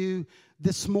to you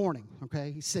this morning.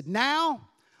 Okay? He said, "Now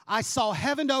I saw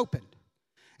heaven opened,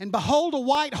 and behold, a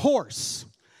white horse.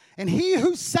 And he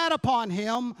who sat upon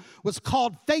him was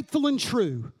called Faithful and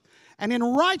True. And in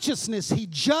righteousness he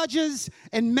judges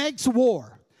and makes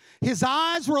war. His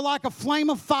eyes were like a flame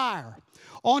of fire.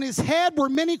 On his head were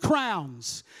many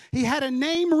crowns. He had a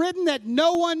name written that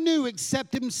no one knew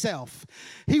except himself.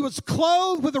 He was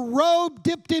clothed with a robe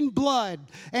dipped in blood,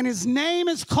 and his name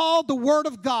is called the Word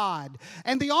of God.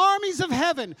 And the armies of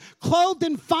heaven, clothed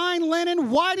in fine linen,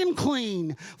 white and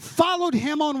clean, followed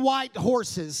him on white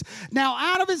horses. Now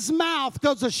out of his mouth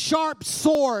goes a sharp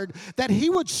sword, that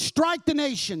he would strike the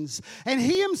nations. And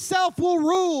he himself will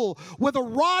rule with a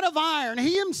rod of iron.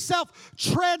 He himself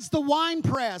treads the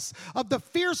winepress of the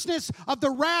fierceness of the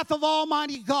wrath of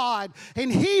Almighty God. And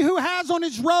he who has on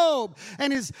his robe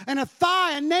and a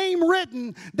thigh a name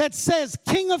written that says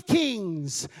King of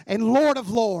Kings and Lord of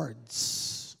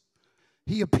Lords.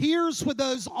 He appears with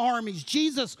those armies.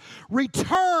 Jesus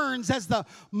returns as the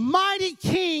mighty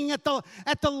king at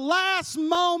the last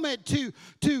moment to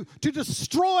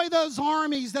destroy those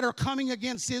armies that are coming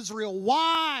against Israel.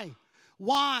 Why?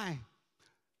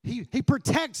 He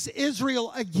protects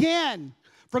Israel again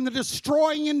from the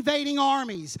destroying, invading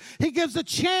armies. He gives a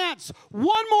chance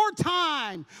one more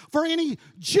time for any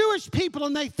Jewish people,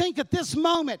 and they think at this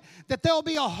moment that there'll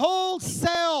be a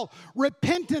wholesale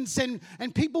repentance and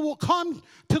people will come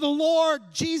to the Lord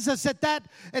Jesus at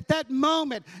that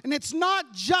moment. And it's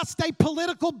not just a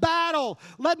political battle.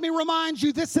 Let me remind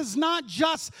you, this is not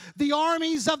just the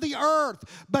armies of the earth,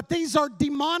 but these are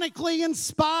demonically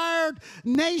inspired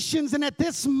nations. And at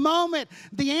this moment,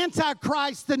 the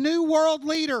Antichrist, the new world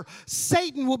leader,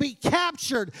 Satan, will be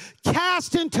captured,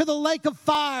 cast into the lake of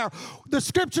fire. The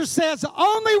scripture says,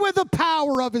 only with the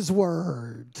power of his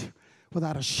word,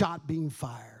 without a shot being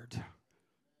fired.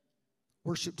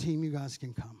 Worship team, you guys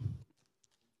can come.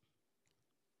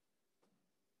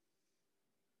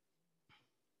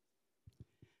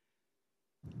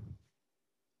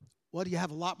 Well, do you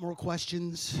have a lot more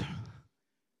questions?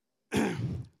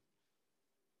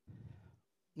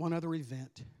 One other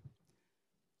event.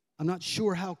 I'm not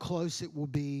sure how close it will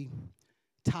be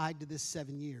tied to this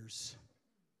 7 years.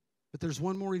 But there's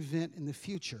one more event in the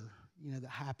future, that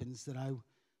happens that I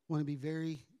want to be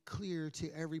very clear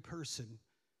to every person.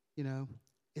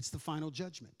 It's the final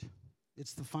judgment.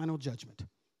 It's the final judgment.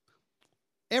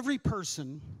 Every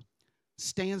person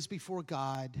stands before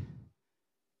God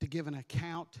to give an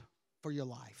account for your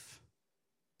life.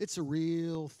 It's a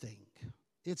real thing.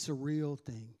 It's a real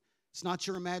thing. It's not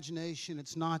your imagination.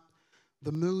 It's not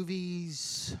the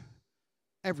movies.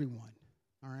 Everyone,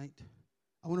 all right?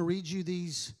 I want to read you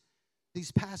these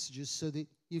passages so that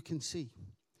you can see.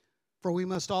 For we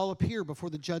must all appear before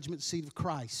the judgment seat of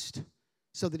Christ,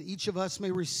 so that each of us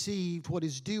may receive what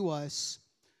is due us,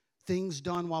 things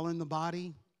done while in the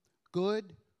body,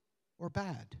 good or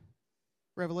bad.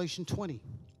 Revelation 20.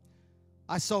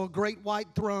 I saw a great white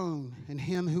throne and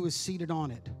him who is seated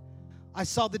on it. I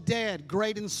saw the dead,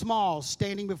 great and small,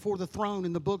 standing before the throne,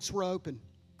 and the books were open.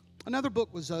 Another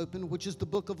book was opened, which is the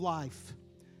book of life.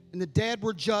 And the dead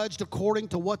were judged according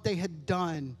to what they had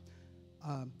done.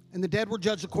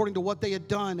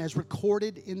 As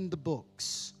recorded in the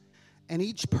books. And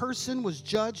each person was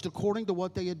judged according to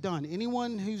what they had done.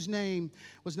 Anyone whose name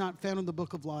was not found in the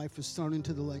book of life was thrown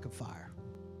into the lake of fire.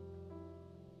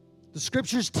 The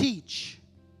scriptures teach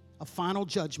a final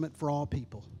judgment for all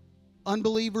people.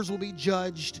 Unbelievers will be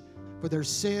judged for their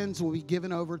sins and will be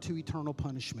given over to eternal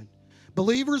punishment.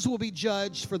 Believers will be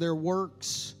judged for their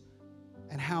works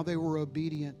and how they were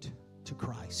obedient to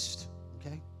Christ.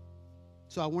 Okay?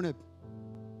 So I want to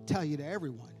tell you to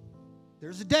everyone,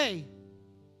 there's a day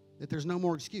that there's no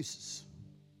more excuses.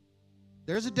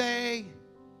 There's a day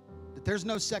that there's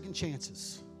no second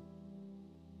chances.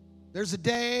 There's a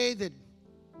day that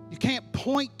you can't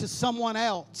point to someone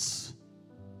else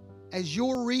as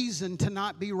your reason to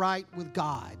not be right with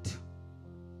God.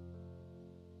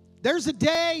 There's a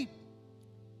day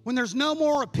when there's no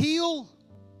more appeal.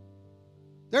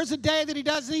 There's a day that he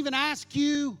doesn't even ask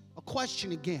you a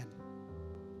question again.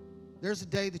 There's a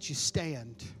day that you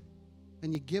stand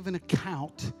and you give an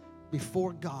account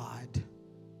before God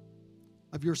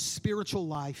of your spiritual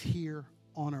life here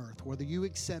on earth, whether you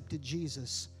accepted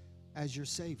Jesus as your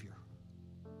Savior.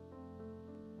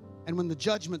 And when the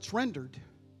judgment's rendered,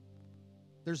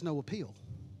 there's no appeal,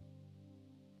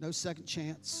 no second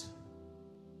chance.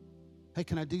 Hey,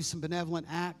 can I do some benevolent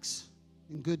acts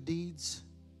and good deeds?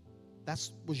 That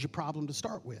was your problem to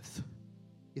start with.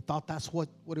 You thought that's what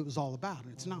it was all about,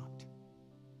 and it's not.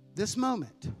 This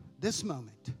moment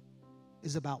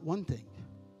is about one thing,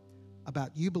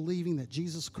 about you believing that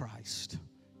Jesus Christ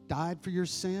died for your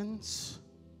sins,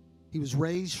 he was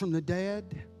raised from the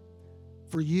dead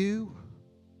for you,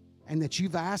 and that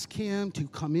you've asked him to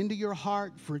come into your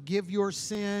heart, forgive your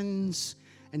sins,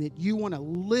 and that you want to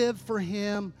live for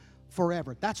him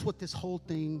forever. That's what this whole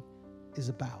thing is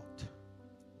about.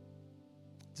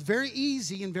 It's very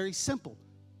easy and very simple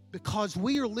because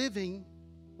we are living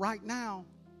right now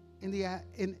in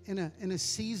a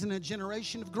season, a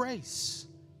generation of grace,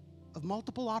 of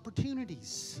multiple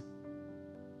opportunities.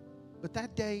 But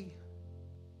that day,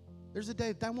 there's a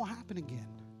day that won't happen again.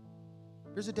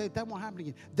 There's a day that won't happen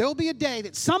again. There'll be a day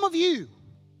that some of you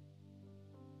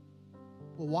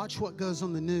will watch what goes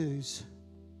on the news.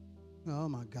 Oh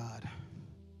my God.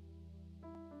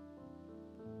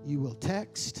 You will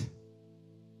text.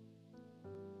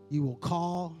 You will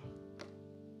call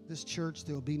this church.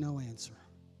 There will be no answer.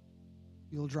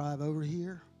 You'll drive over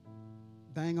here,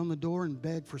 bang on the door, and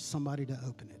beg for somebody to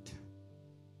open it.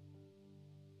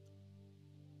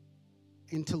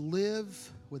 And to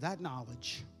live with that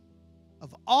knowledge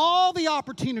of all the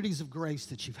opportunities of grace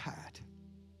that you've had.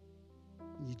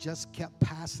 And you just kept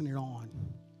passing it on.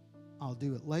 I'll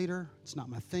do it later. It's not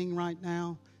my thing right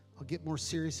now. I'll get more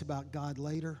serious about God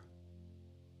later.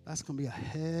 That's going to be a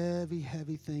heavy,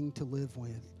 heavy thing to live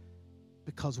with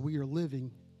because we are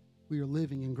living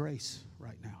in grace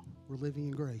right now. We're living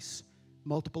in grace.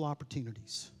 Multiple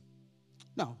opportunities.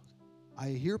 No, I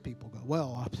hear people go,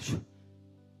 well,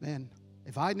 man,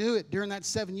 if I knew it during that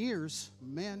 7 years,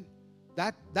 man,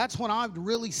 that's when I would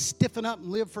really stiffen up and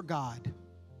live for God.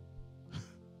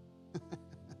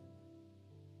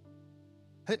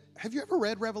 Have you ever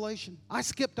read Revelation? I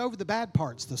skipped over the bad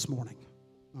parts this morning,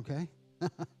 okay?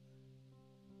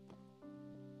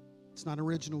 It's not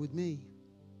original with me.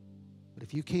 But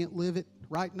if you can't live it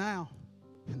right now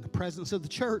in the presence of the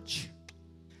church,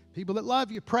 people that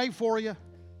love you, pray for you.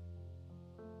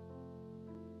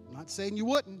 I'm not saying you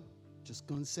wouldn't. Just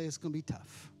going to say it's going to be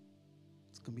tough.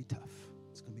 It's going to be tough.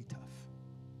 It's going to be tough.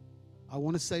 I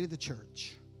want to say to the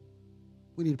church,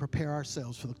 we need to prepare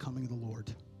ourselves for the coming of the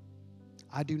Lord.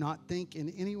 I do not think in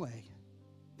any way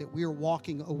that we are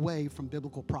walking away from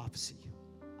biblical prophecy.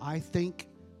 I think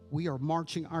we are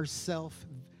marching ourselves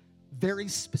very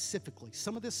specifically.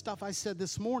 Some of this stuff I said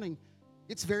this morning,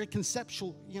 it's very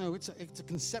conceptual. You know, it's a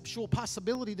conceptual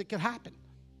possibility that could happen.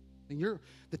 And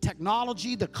the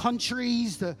technology, the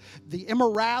countries, the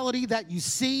immorality that you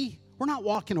see, we're not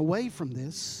walking away from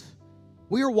this.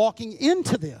 We are walking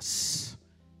into this.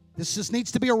 This just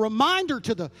needs to be a reminder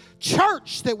to the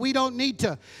church that we don't need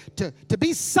to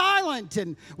be silent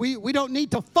and we don't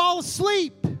need to fall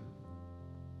asleep.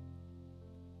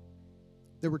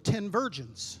 There were 10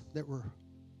 virgins that were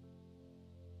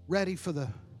ready for the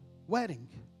wedding.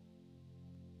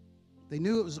 They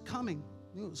knew it was coming.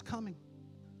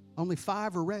 Only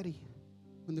 5 were ready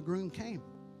when the groom came.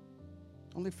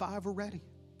 Only 5 were ready.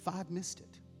 5 missed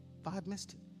it. 5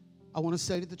 missed it. I want to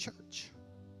say to the church,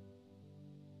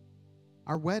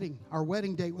 our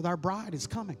wedding date with our bride is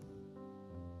coming.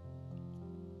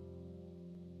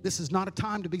 This is not a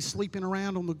time to be sleeping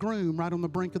around on the groom right on the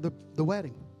brink of the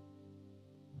wedding.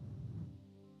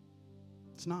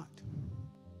 It's not.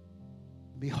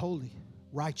 Be holy,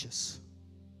 righteous,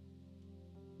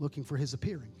 looking for his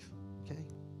appearing. Okay?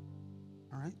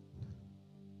 All right?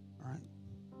 All right?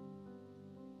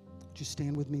 Would you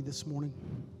stand with me this morning?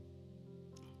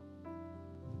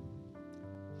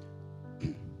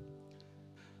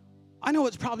 I know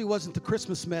it probably wasn't the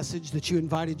Christmas message that you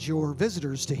invited your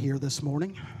visitors to hear this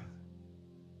morning.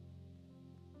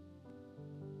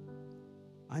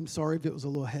 I'm sorry if it was a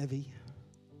little heavy,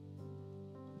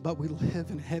 but we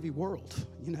live in a heavy world,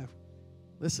 you know.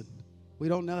 Listen, we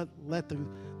don't let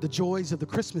the joys of the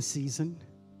Christmas season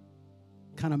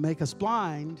kind of make us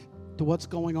blind to what's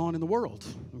going on in the world,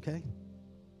 okay?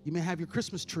 You may have your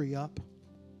Christmas tree up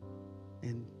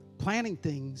and planning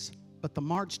things, but the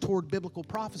march toward biblical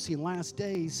prophecy in last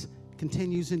days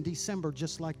continues in December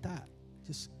just like that.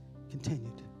 Just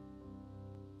continued.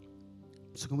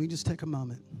 So can we just take a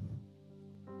moment?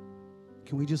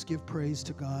 Can we just give praise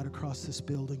to God across this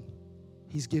building?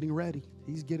 He's getting ready.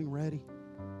 He's getting ready.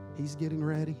 He's getting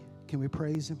ready. Can we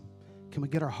praise Him? Can we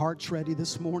get our hearts ready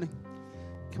this morning?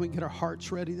 Can we get our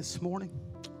hearts ready this morning?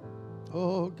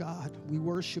 Oh, God, we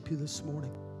worship You this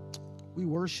morning. We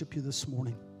worship You this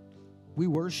morning. We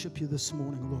worship You this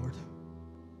morning, Lord.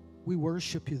 We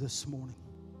worship You this morning.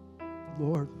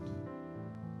 Lord,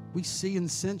 we see and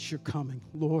sense You're coming,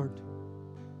 Lord.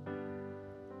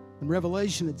 In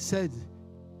Revelation it said,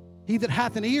 he that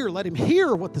hath an ear, let him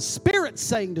hear what the Spirit's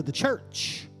saying to the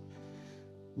church.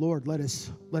 Lord, let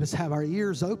us have our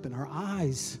ears open, our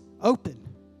eyes open.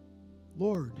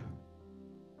 Lord,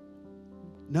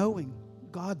 knowing,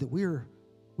 God, that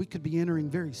we could be entering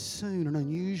very soon an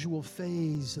unusual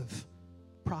phase of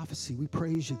prophecy. We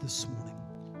praise You this morning.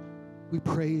 We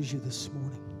praise You this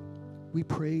morning. We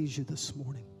praise You this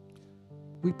morning.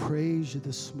 We praise You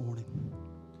this morning.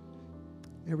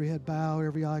 Every head bowed,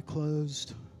 every eye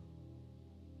closed.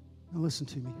 Now listen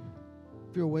to me.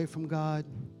 If you're away from God,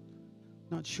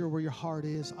 not sure where your heart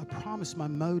is, I promise my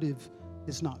motive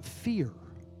is not fear,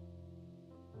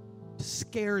 to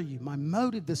scare you. My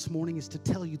motive this morning is to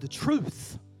tell you the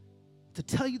truth. To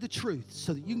tell you the truth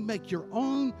so that you can make your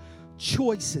own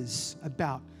choices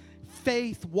about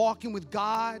faith, walking with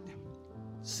God.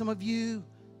 Some of you,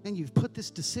 and you've put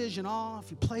this decision off,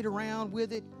 you played around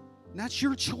with it, and that's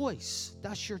your choice.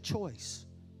 That's your choice.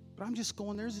 But I'm just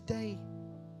going, there's a day,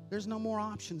 there's no more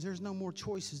options, there's no more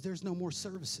choices, there's no more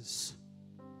services.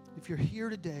 If you're here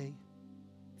today,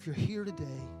 and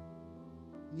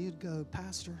you'd go,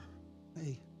 Pastor,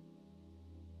 hey,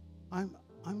 I'm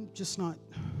just not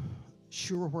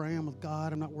sure where I am with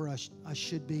God. I'm not where I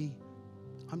should be.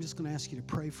 I'm just going to ask you to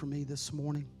pray for me this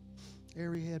morning.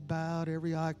 Every head bowed,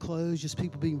 every eye closed, just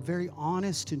people being very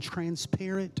honest and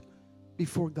transparent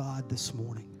before God this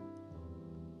morning.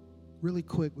 Really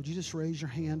quick, would you just raise your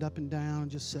hand up and down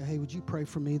and just say, hey, would you pray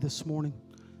for me this morning?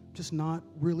 Just not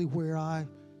really where I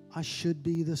should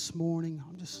be this morning.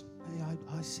 I'm just, hey,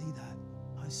 I see that.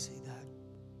 I see that.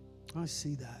 I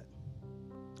see that.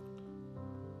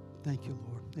 Thank you,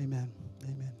 Lord. Amen.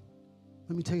 Amen.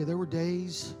 Let me tell you, there were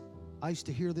days I used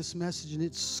to hear this message and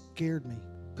it scared me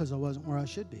because I wasn't where I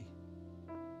should be.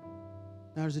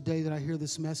 Now there's a day that I hear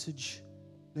this message,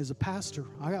 and as a pastor,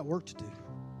 I got work to do.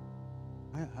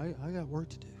 I got work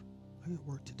to do. I got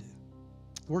work to do.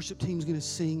 The worship team's going to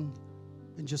sing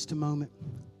in just a moment.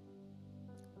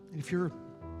 And if you're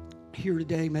here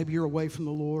today, maybe you're away from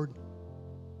the Lord,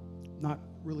 not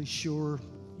really sure,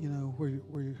 where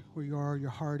you are, your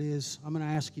heart is. I'm going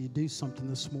to ask you to do something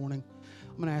this morning.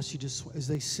 I'm going to ask you, just as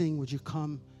they sing, would you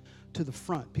come to the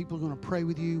front? People are going to pray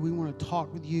with you. We want to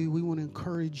talk with you. We want to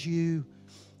encourage you.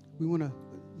 We want to,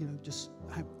 just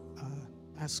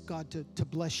ask God to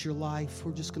bless your life.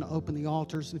 We're just going to open the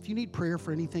altars. And if you need prayer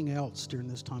for anything else during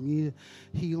this time, you need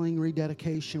healing,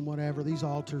 rededication, whatever, these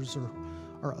altars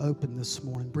are open this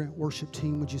morning. Brent, worship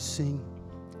team, would you sing?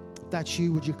 If that's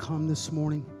you, would you come this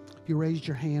morning? If you raised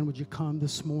your hand, would you come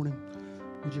this morning?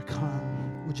 Would you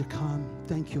come? Would you come?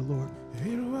 Thank you, Lord.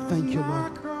 Thank you,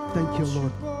 Lord. Thank you,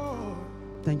 Lord.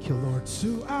 Thank you, Lord.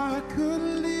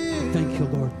 Thank you,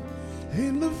 Lord.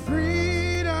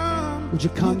 Would you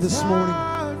come this morning?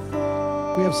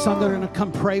 We have some that are going to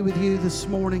come pray with you this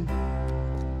morning.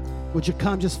 Would you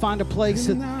come? Just find a place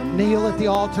and kneel at the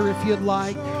altar if you'd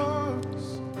like.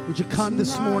 Would you come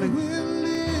this morning?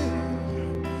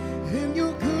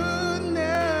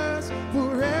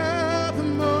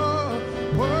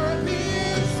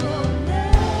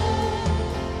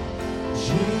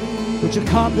 Would you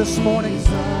come this morning?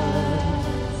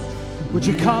 Would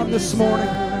you come this morning?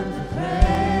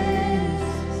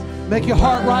 Make your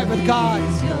heart right with God.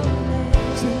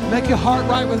 Make your heart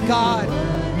right with God.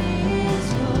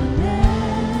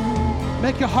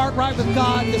 Make your heart right with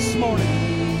God this morning.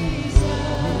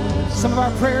 Some of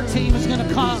our prayer team is going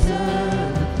to come.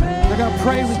 They're going to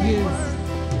pray with you.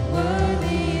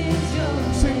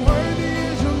 Sing, worthy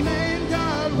is your name,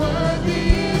 God. Worthy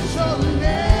is your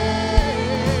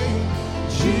name,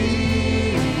 Jesus.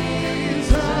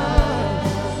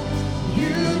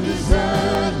 You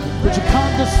deserve. Would you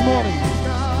come this morning?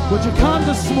 Would you come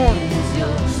this morning?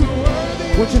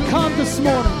 Would you come this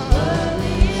morning?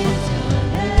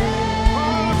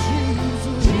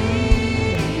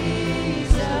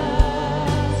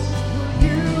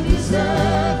 You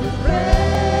deserve the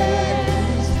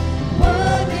praise.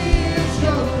 Worthy is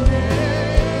your name.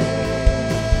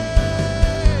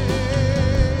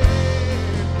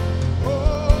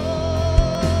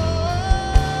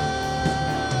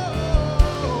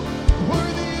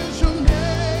 Worthy is your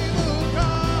name, oh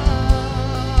God.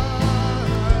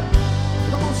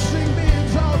 Come on, sing, be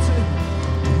exalted.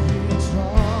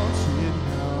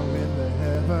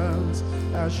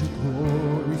 as your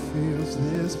glory fills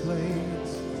this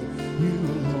place. You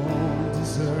alone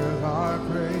deserve our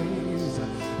praise.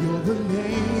 You're the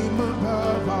name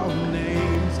above all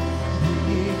names.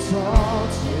 Be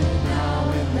exalted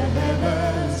now in the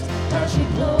heavens as your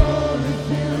glory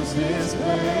fills this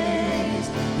place.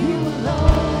 You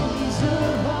alone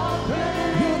deserve our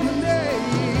praise. You're the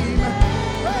name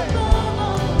above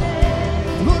all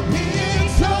names. Lord, be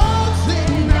exalted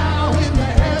now in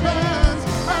the heavens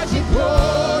as your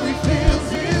glory fills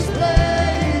this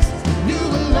place. You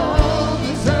alone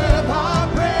deserve our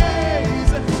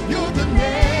praise. You're the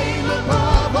name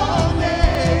above all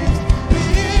names. Be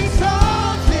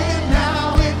exalted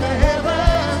now in the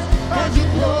heavens as your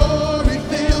glory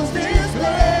fills this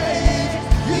place.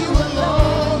 You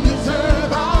alone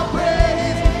deserve our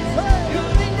praise.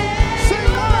 You're the name. Sing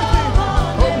worthy.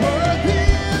 Oh, worthy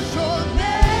is your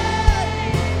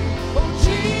name. Oh,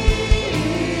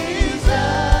 Jesus.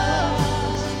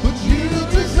 But you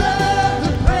deserve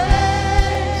the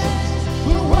praise.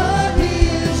 But worthy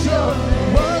is your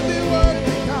name. Worthy,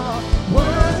 worthy God.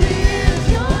 Worthy is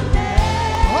your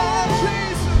name. Oh,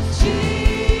 Jesus.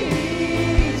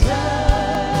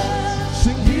 Jesus.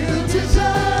 Sing, you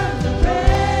deserve the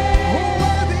praise. Oh,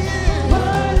 worthy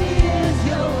is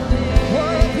your name.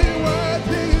 Worthy,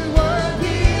 worthy,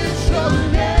 worthy is your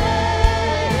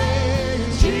name.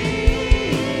 Jesus.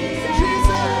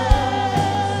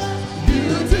 You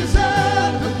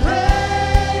deserve the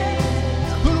praise.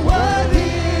 But worthy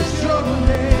is your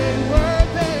name.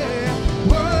 Worthy,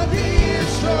 worthy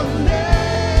is your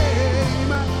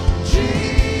name.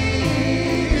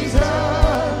 Jesus.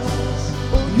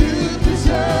 Oh, you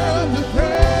deserve the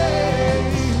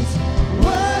praise.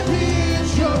 Worthy is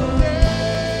your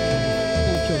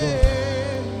name.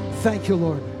 Thank you,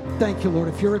 Lord. Thank you, Lord.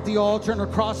 If you're at the altar and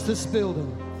across this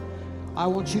building, I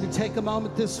want you to take a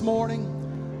moment this morning,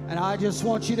 and I just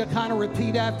want you to kind of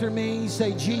repeat after me.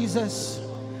 Say, Jesus,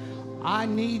 I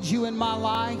need you in my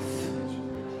life.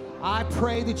 I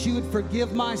pray that you would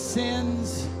forgive my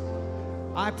sins.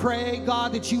 I pray,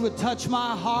 God, that you would touch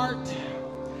my heart.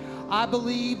 I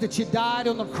believe that you died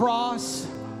on the cross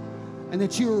and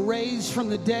that you were raised from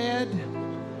the dead.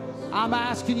 I'm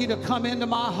asking you to come into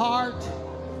my heart,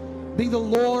 be the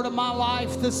Lord of my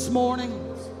life this morning.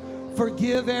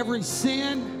 Forgive every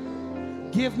sin.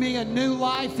 Give me a new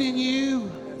life in you.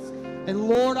 And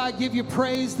Lord, I give you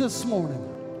praise this morning.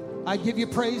 I give you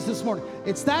praise this morning.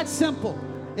 It's that simple.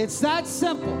 It's that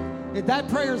simple. That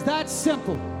prayer is that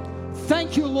simple.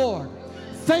 Thank you, Lord.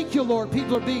 Thank you, Lord.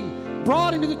 People are being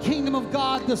brought into the kingdom of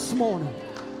God this morning.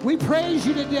 We praise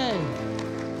you today.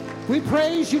 We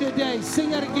praise you today. Sing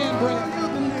that again, Brett.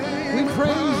 We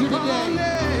praise you today.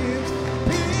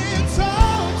 Be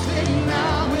exalted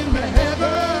now in the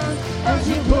heavens as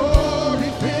your glory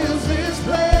fills this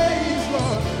place,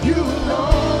 Lord. You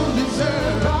alone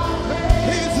deserve our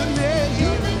praise. He's the name.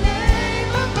 You're the name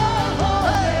above all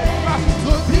names.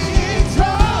 Lord, be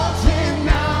exalted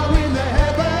now in the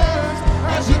heavens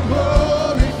as your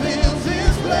glory fills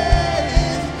this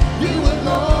place. You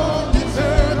alone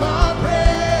deserve our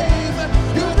praise.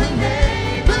 You're the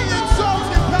name. Be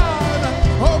exalted, God.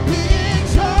 Oh, be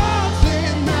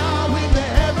exalted now in the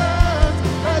heavens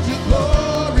as your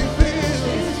glory fills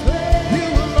this place. You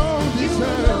alone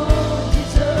deserve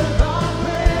our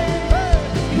praise.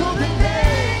 You're the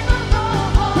name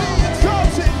above all. Be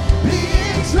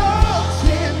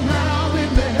exalted now in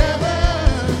the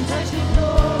heavens as your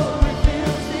glory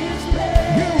fills this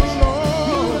place. You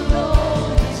alone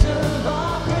deserve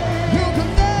our praise. You're the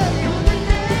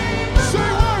name. Say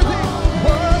worthy.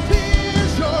 Worthy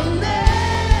is your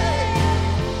name,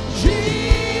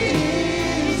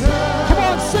 Jesus. Come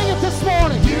on, sing it this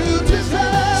morning. You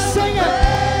deserve Sing it.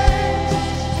 praise.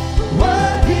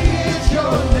 Worthy is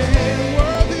your name.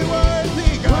 Worthy,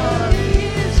 worthy God. Worthy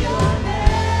is your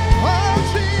name. Oh,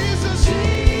 Jesus. You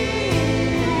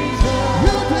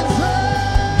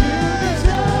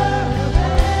deserve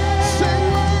praise. Say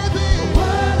worthy.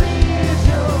 Worthy is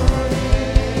your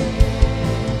name.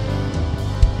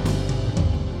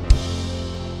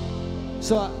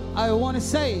 So I want to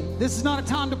say, this is not a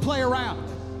time to play around.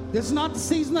 This is not the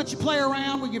season that you play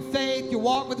around with your faith, you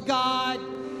walk with God.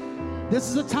 This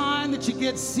is a time that you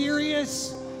get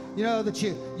serious, you know, that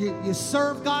you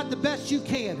serve God the best you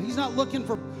can. He's not looking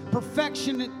for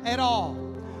perfection at all.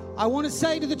 I want to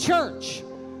say to the church,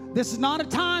 this is not a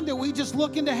time that we just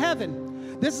look into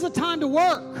heaven. This is a time to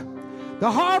work.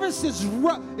 The harvest is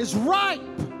ripe.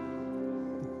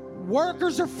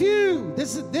 Workers are few.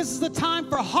 This is the time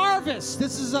for harvest.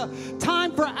 This is a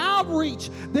time for outreach.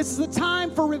 This is the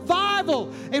time for revival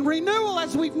and renewal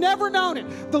as we've never known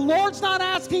it. The Lord's not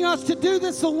asking us to do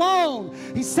this alone.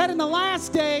 He said in the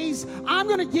last days, I'm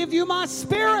going to give you my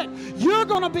Spirit. You're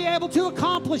going to be able to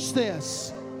accomplish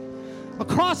this.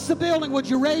 Across the building, would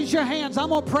you raise your hands? I'm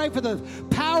going to pray for the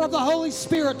power of the Holy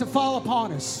Spirit to fall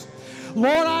upon us.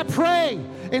 Lord, I pray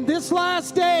in this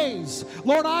last days,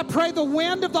 Lord, I pray the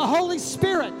wind of the Holy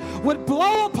Spirit would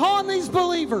blow upon these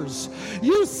believers.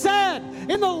 You said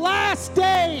in the last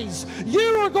days,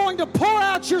 you are going to pour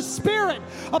out your Spirit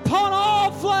upon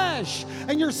all flesh,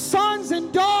 and your sons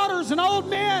and daughters and old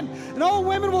men and old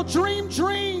women will dream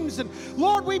dreams. And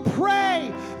Lord, we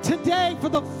pray today for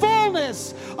the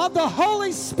fullness of the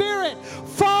Holy Spirit.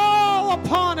 Fall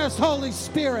upon us, Holy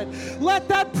Spirit. Let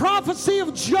that prophecy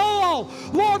of Joel,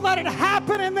 Lord, let it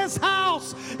happen in this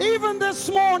house, even this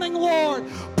morning, Lord.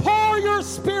 Pour your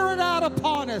Spirit out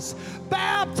upon us.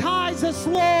 Baptize us,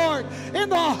 Lord, in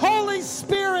the Holy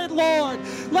Spirit, Lord.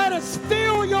 Let us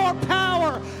feel your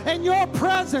power and your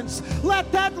presence.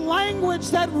 Let that language,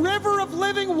 that river of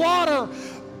living water,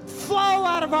 flow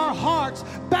out of our hearts.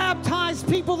 Baptize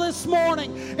people this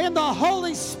morning in the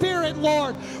Holy Spirit,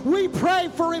 Lord. We pray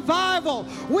for revival.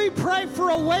 We pray for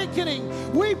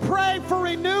awakening. We pray for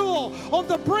renewal. On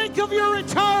the brink of your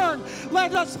return,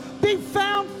 let us be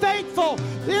found faithful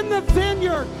in the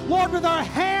vineyard, Lord, with our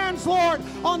hands, Lord,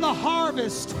 on the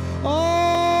harvest.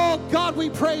 Oh, God, we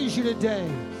praise you today.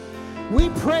 We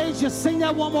praise you. Sing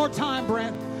that one more time,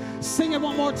 Brent. Sing it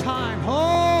one more time.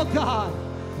 Oh, God.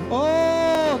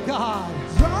 Oh, God.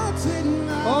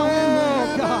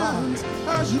 Oh, God.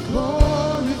 As your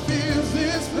glory fills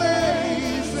this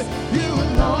place, you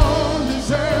alone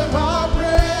deserve our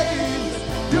praise.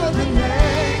 You're the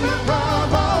name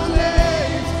above all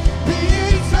names. Be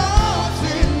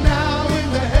exalted now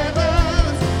in the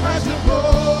heavens. As your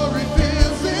glory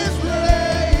fills this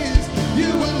place,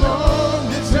 you alone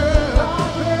deserve our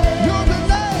praise. You're the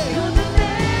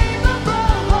name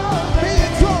above all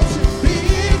names. Be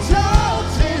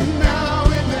exalted now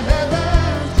in the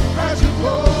heavens. As your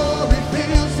glory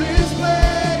fills this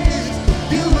place,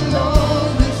 you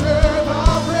alone deserve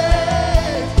our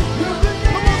praise. You're the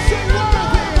name above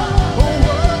all. Oh,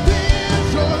 worthy is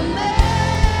your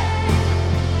name,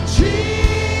 Jesus,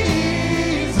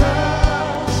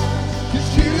 'cause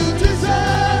you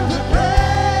deserve the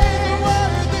praise.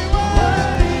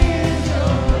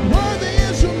 Worthy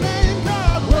is your name,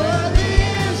 God. Worthy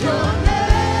is your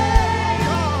name,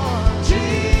 Jesus.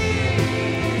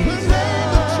 The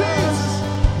name of Jesus,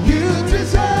 you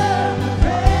deserve the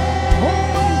praise. Oh,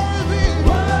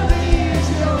 worthy is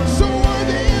your name. So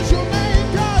worthy is your name,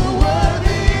 God.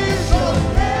 Worthy is your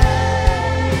name,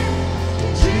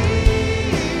 Jesus.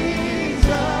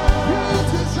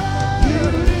 You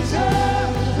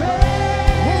deserve the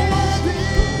praise. Oh, worthy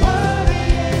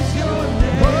is your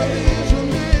name. Worthy is your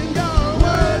name, God.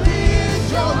 Worthy is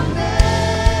your name,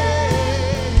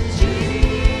 Jesus.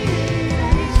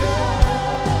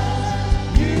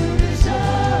 You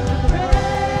deserve the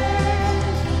praise.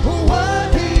 Oh,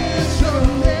 worthy is your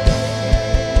name.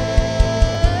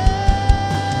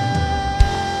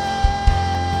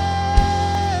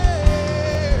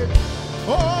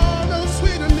 Oh, no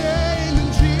sweeter name than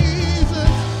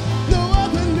Jesus. No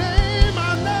other name I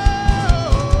know.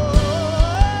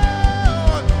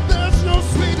 There's no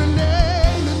sweeter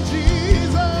name than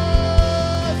Jesus.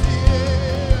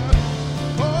 Yeah.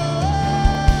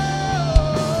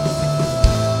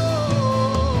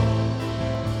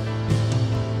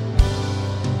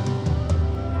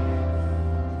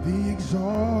 Be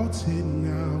exalted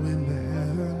now in the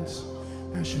heavens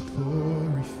as your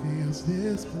glory fills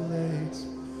this place.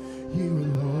 You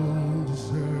alone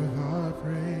deserve our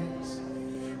praise.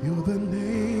 You're the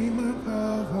name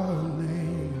above all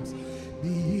names.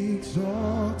 Be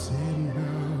exalted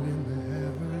now in the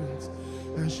heavens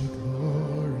as your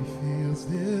glory fills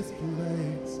this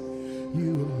place.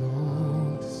 You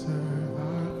alone deserve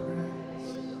our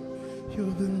praise.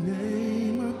 You're the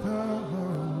name above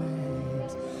all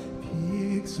names.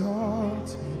 Be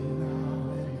exalted now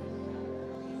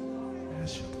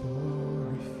as your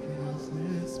glory fills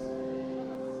this place.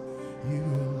 You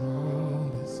alone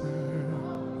deserve.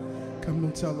 Come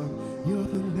on, tell them, you're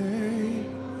the name.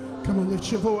 Come on,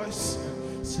 lift your voice.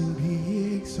 Sing,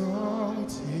 be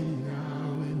exalted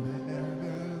now in the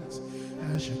heavens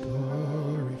as your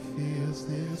glory fills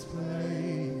this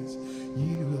place.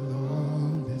 You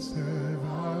alone deserve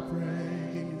our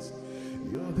praise.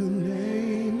 You're the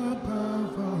name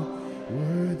above all.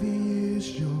 Worthy is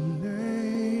your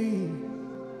name,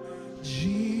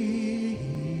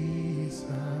 Jesus.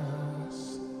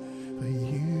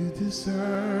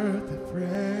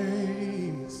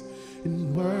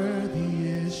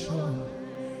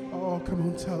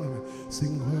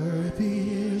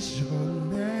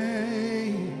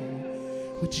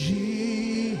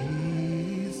 Jesus.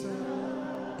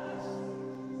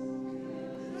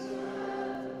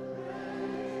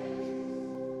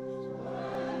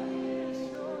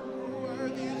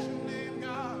 Worthy is your name,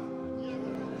 God.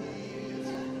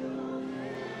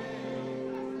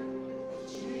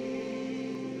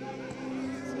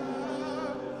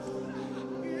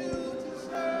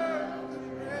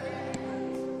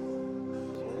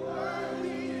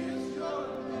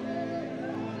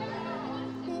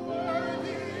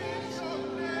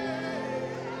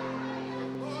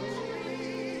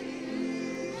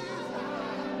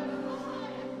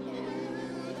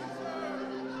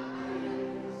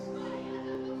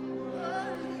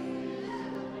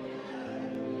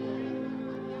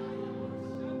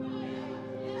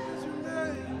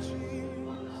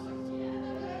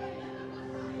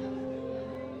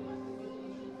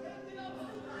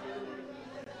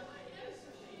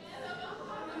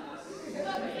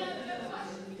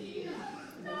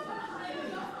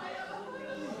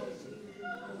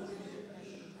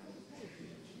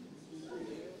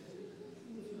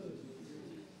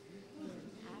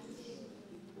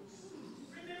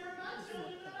 Remember, my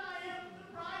children, that I am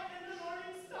the bright and the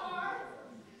morning star.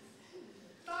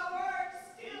 My word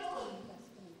still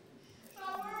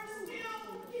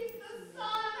keeps the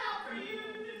sun out for you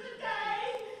through the day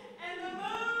and the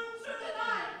moon through the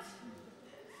night.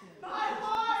 My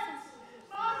heart is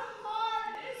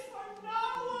for no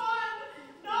one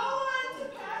to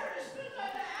perish,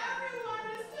 but that everyone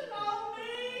is to know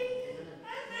me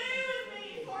and be with me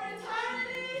for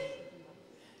eternity.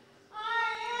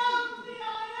 I am the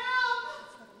I am.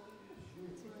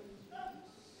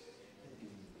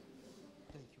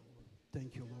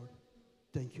 Thank you, Lord.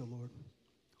 Thank you, Lord.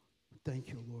 Thank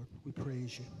you, Lord. We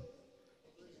praise you.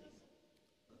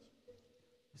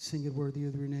 Sing it worthy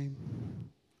of your name.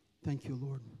 Thank you,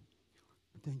 Lord.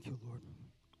 Thank you, Lord.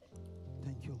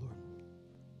 Thank you, Lord.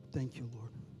 Thank you,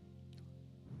 Lord.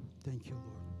 Thank you,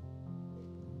 Lord.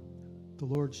 The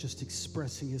Lord's just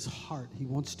expressing his heart. He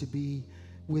wants to be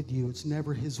with you. It's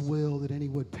never his will that any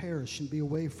would perish and be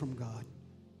away from God.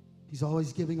 He's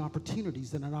always giving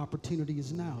opportunities, and an opportunity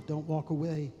is now. Don't walk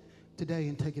away today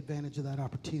and take advantage of that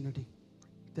opportunity.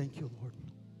 Thank you, Lord.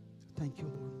 Thank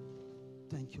you, Lord.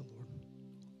 Thank you, Lord.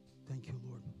 Thank you,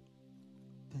 Lord.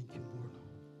 Thank you, Lord.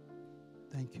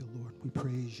 Thank you, Lord. We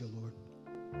praise you, Lord.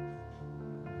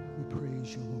 We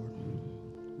praise you, Lord.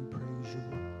 We praise you,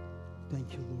 Lord.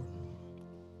 Thank you, Lord.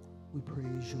 We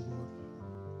praise you, Lord.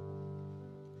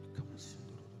 Come on, sing.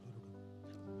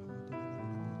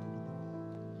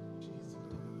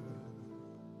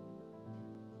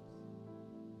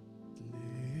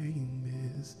 Name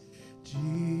is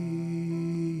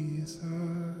Jesus.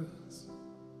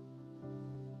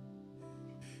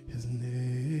 His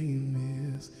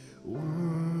name is Wonderful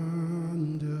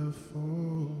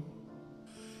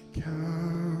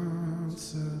Counselor,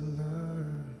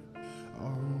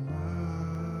 Almighty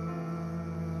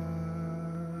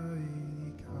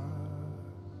God.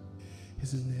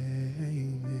 His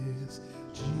name is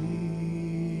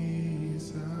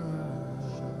Jesus.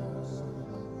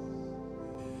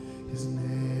 His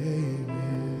name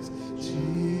is Jesus.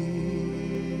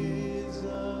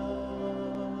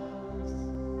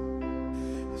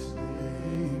 His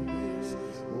name is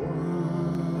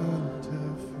Wonderful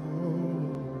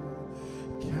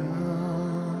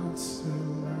Counselor,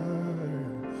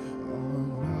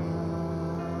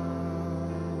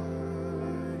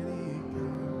 Almighty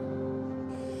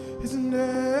God. His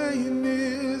name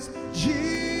is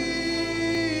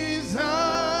Jesus.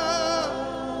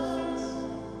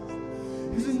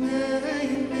 His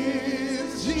name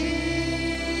is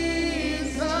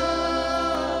Jesus.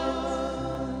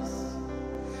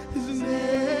 His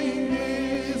name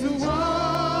is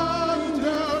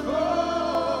Wonderful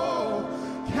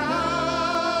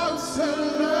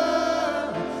Counselor,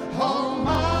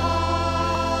 Almighty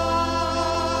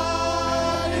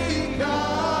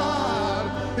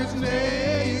God. His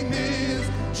name is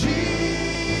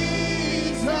Jesus.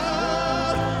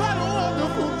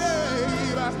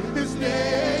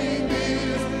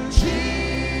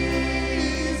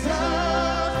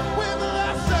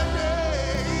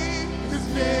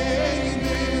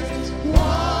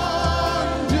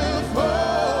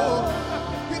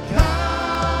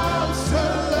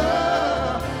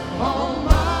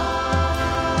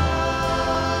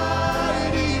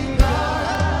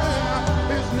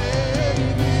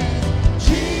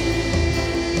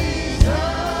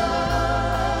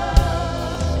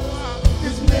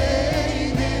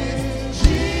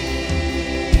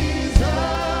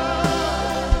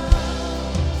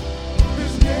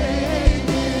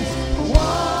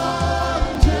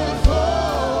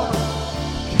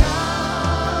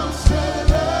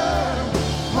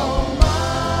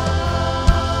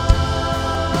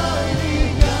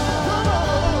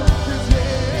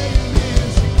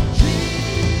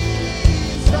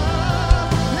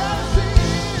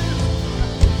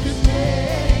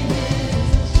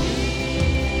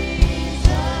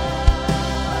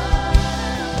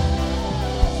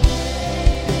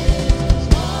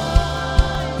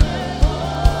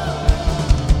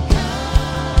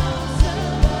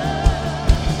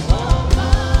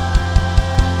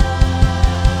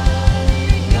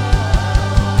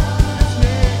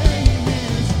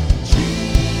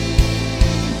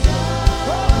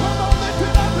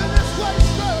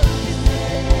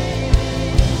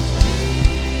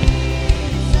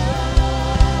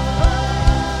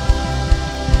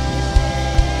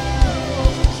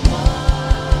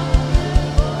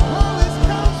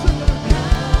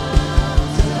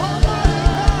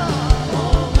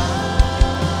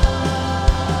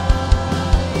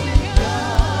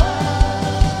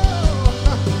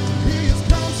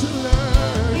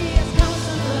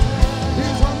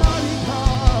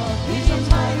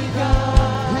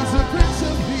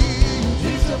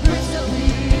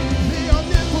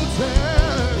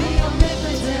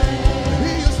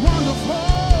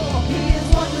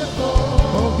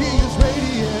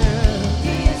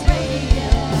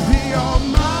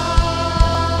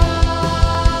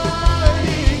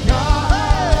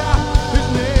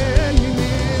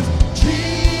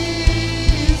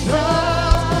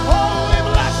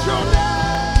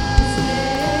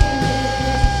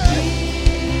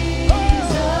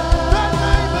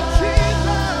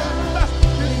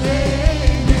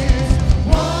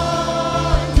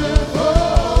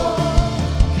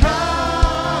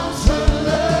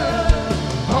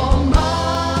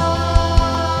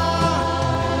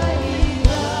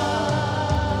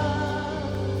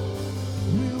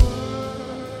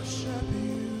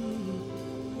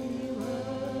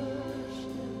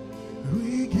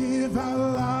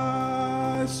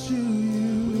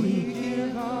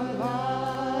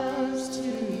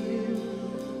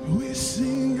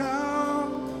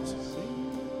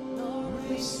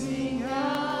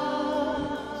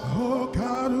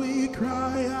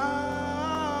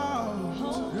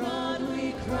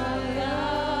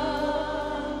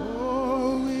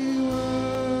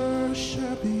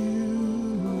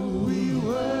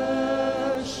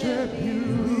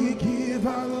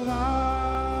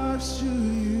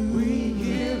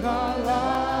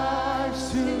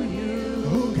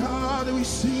 we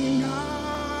sing out.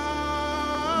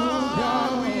 Oh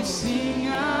God, we sing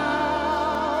out.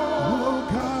 Oh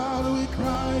God, we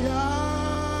cry out.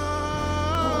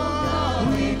 Oh God,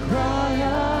 we cry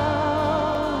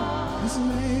out. His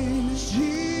name is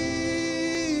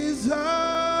Jesus.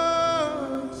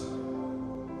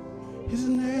 His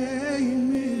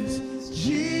name is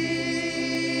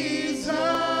Jesus.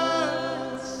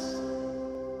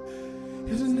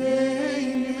 His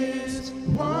name is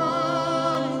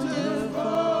Wonderful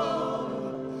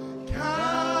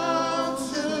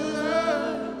Counselor,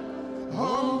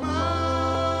 Almighty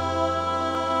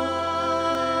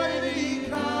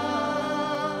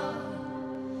God.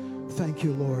 Thank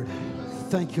you, Lord.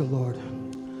 Thank you, Lord.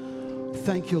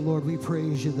 Thank you, Lord. We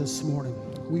praise you this morning.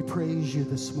 We praise you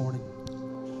this morning.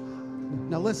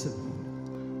 Now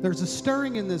listen, there's a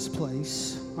stirring in this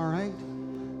place, all right?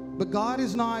 But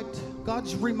God's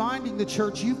reminding the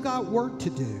church, you've got work to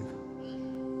do.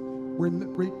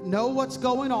 Know what's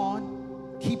going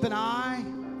on. Keep an eye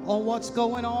on what's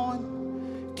going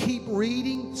on. Keep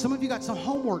reading. Some of you got some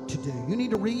homework to do. You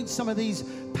need to read some of these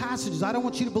passages. I don't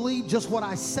want you to believe just what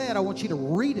I said. I want you to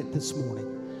read it this morning.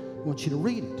 I want you to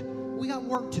read it. We got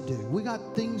work to do. We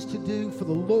got things to do for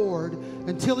the Lord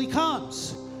until He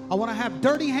comes. I want to have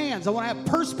dirty hands. I want to have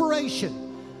perspiration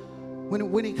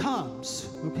when He comes,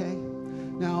 okay?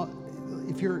 Now,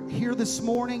 if you're here this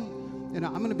morning, and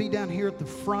I'm going to be down here at the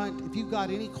front. If you've got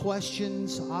any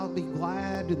questions, I'll be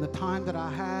glad in the time that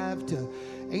I have to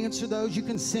answer those. You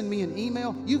can send me an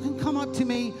email. You can come up to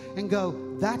me and go,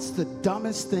 that's the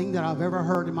dumbest thing that I've ever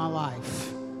heard in my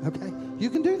life, okay? You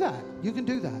can do that. You can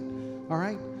do that, all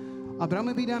right? But I'm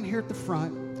going to be down here at the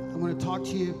front. I'm going to talk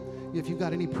to you. If you've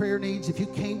got any prayer needs, if you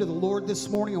came to the Lord this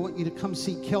morning, I want you to come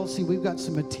see Kelsey. We've got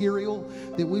some material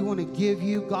that we want to give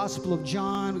you. Gospel of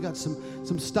John. We've got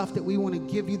some stuff that we want to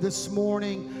give you this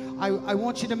morning. I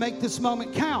want you to make this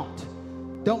moment count.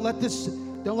 Don't let this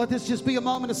just be a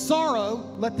moment of sorrow.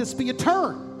 Let this be a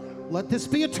turn. Let this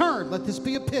be a turn. Let this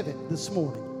be a pivot this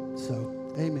morning.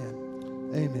 So,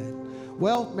 amen. Amen.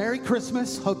 Well, Merry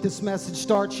Christmas. Hope this message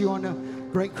starts you on a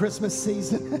great Christmas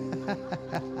season.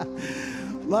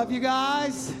 Love you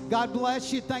guys. God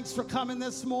bless you. Thanks for coming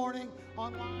this morning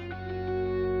online.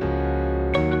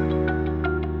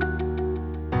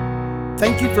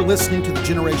 Thank you for listening to the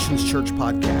Generations Church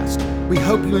podcast. We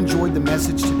hope you enjoyed the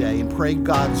message today and pray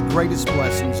God's greatest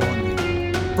blessings on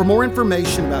you. For more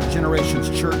information about Generations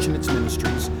Church and its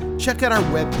ministries, check out our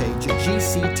webpage at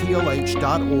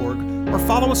gctlh.org or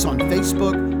follow us on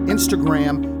Facebook,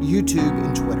 Instagram, YouTube,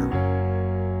 and Twitter.